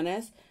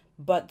feminist,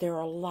 but there are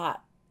a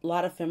lot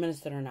of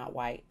feminists that are not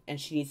white, and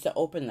she needs to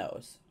open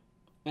those.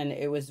 And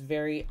it was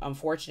very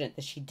unfortunate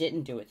that she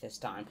didn't do it this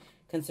time,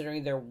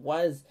 considering there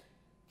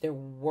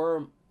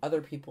were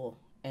other people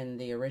in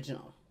the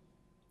original.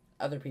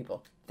 Other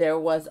people. There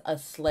was a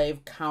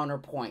slave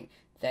counterpoint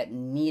that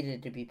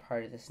needed to be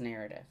part of this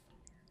narrative.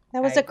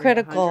 That was a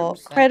critical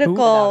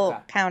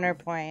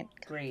counterpoint.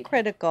 Agreed.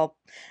 Critical.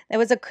 There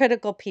was a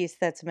critical piece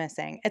that's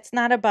missing. It's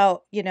not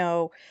about,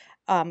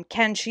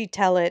 can she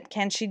tell it?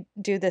 Can she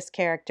do this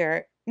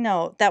character?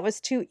 No, that was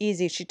too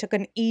easy. She took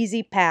an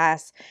easy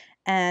pass,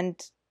 and,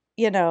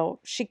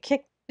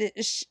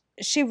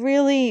 she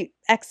really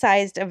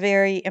excised a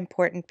very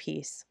important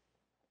piece.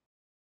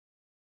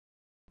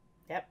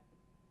 Yep.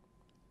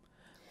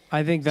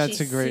 I think that's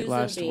a great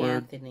last B. word.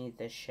 Anthony,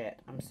 this shit.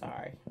 I'm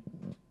sorry.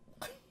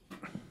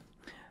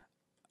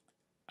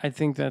 I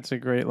think that's a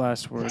great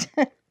last word.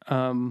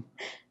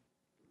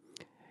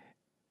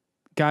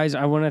 Guys,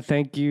 I want to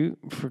thank you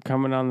for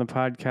coming on the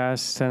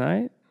podcast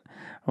tonight.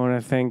 I want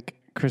to thank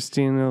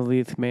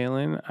Kristina-Leath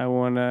Malin.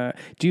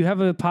 Do you have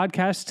a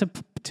podcast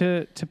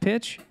to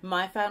pitch?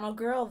 My Final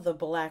Girl, the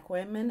Black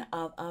Women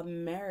of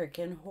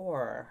American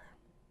Horror.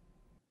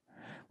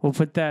 We'll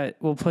put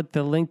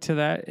the link to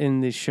that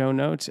in the show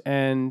notes.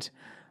 And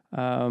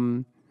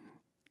Alka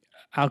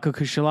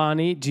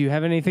Kushalani, do you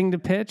have anything to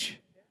pitch?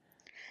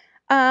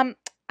 I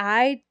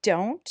I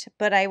don't,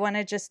 but I want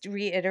to just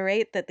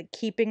reiterate that The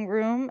Keeping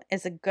Room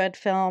is a good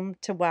film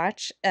to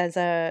watch as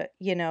a,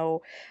 a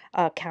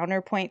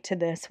counterpoint to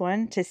this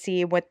one, to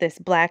see what this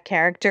Black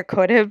character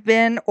could have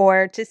been,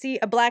 or to see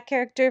a Black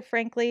character,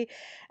 frankly,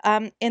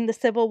 in the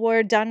Civil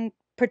War done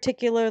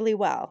particularly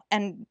well.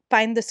 And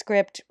find the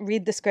script,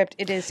 read the script.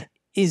 It is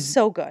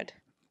so good.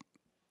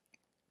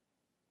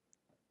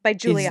 By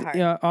Julia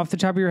Hart. Off the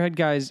top of your head,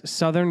 guys,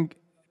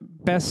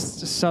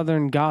 best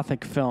Southern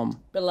Gothic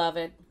film.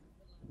 Beloved.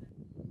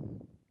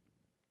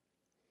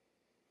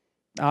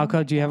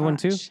 Alka, do you have one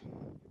too?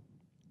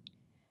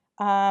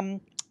 I'm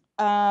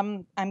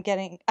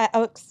getting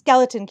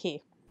Skeleton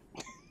Key.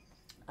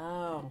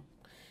 Oh,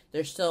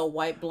 there's still a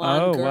white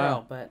blonde girl,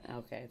 wow. But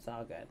okay, it's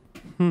all good.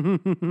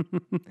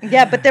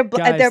 Yeah, but they're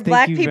Guys,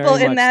 Black thank you people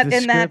very in much.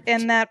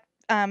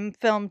 that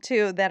film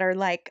too that are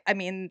like, I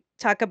mean,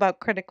 talk about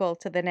critical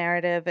to the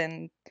narrative,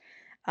 and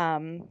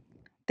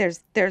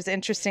there's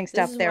interesting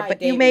stuff This is there. why But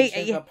David you may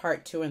should have a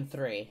part 2 and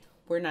 3.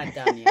 We're not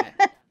done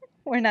yet.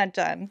 we're not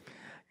done.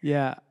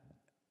 Yeah.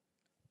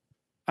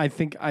 I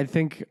think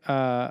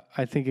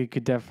it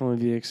could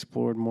definitely be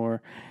explored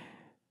more.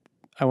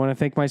 I want to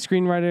thank my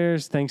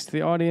screenwriters. Thanks to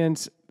the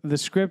audience. The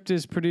script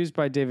is produced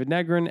by David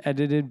Negrin,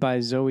 edited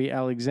by Zoe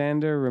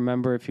Alexander.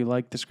 Remember, if you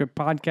like the Script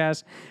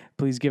podcast,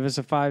 please give us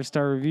a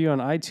 5-star review on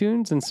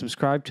iTunes and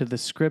subscribe to the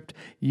Script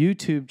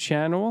YouTube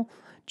channel.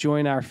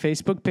 Join our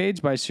Facebook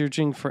page by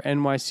searching for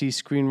NYC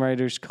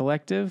Screenwriters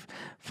Collective.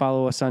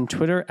 Follow us on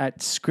Twitter at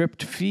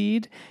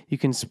ScriptFeed. You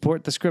can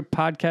support the Script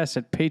podcast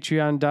at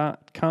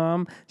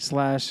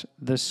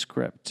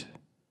patreon.com/thescript.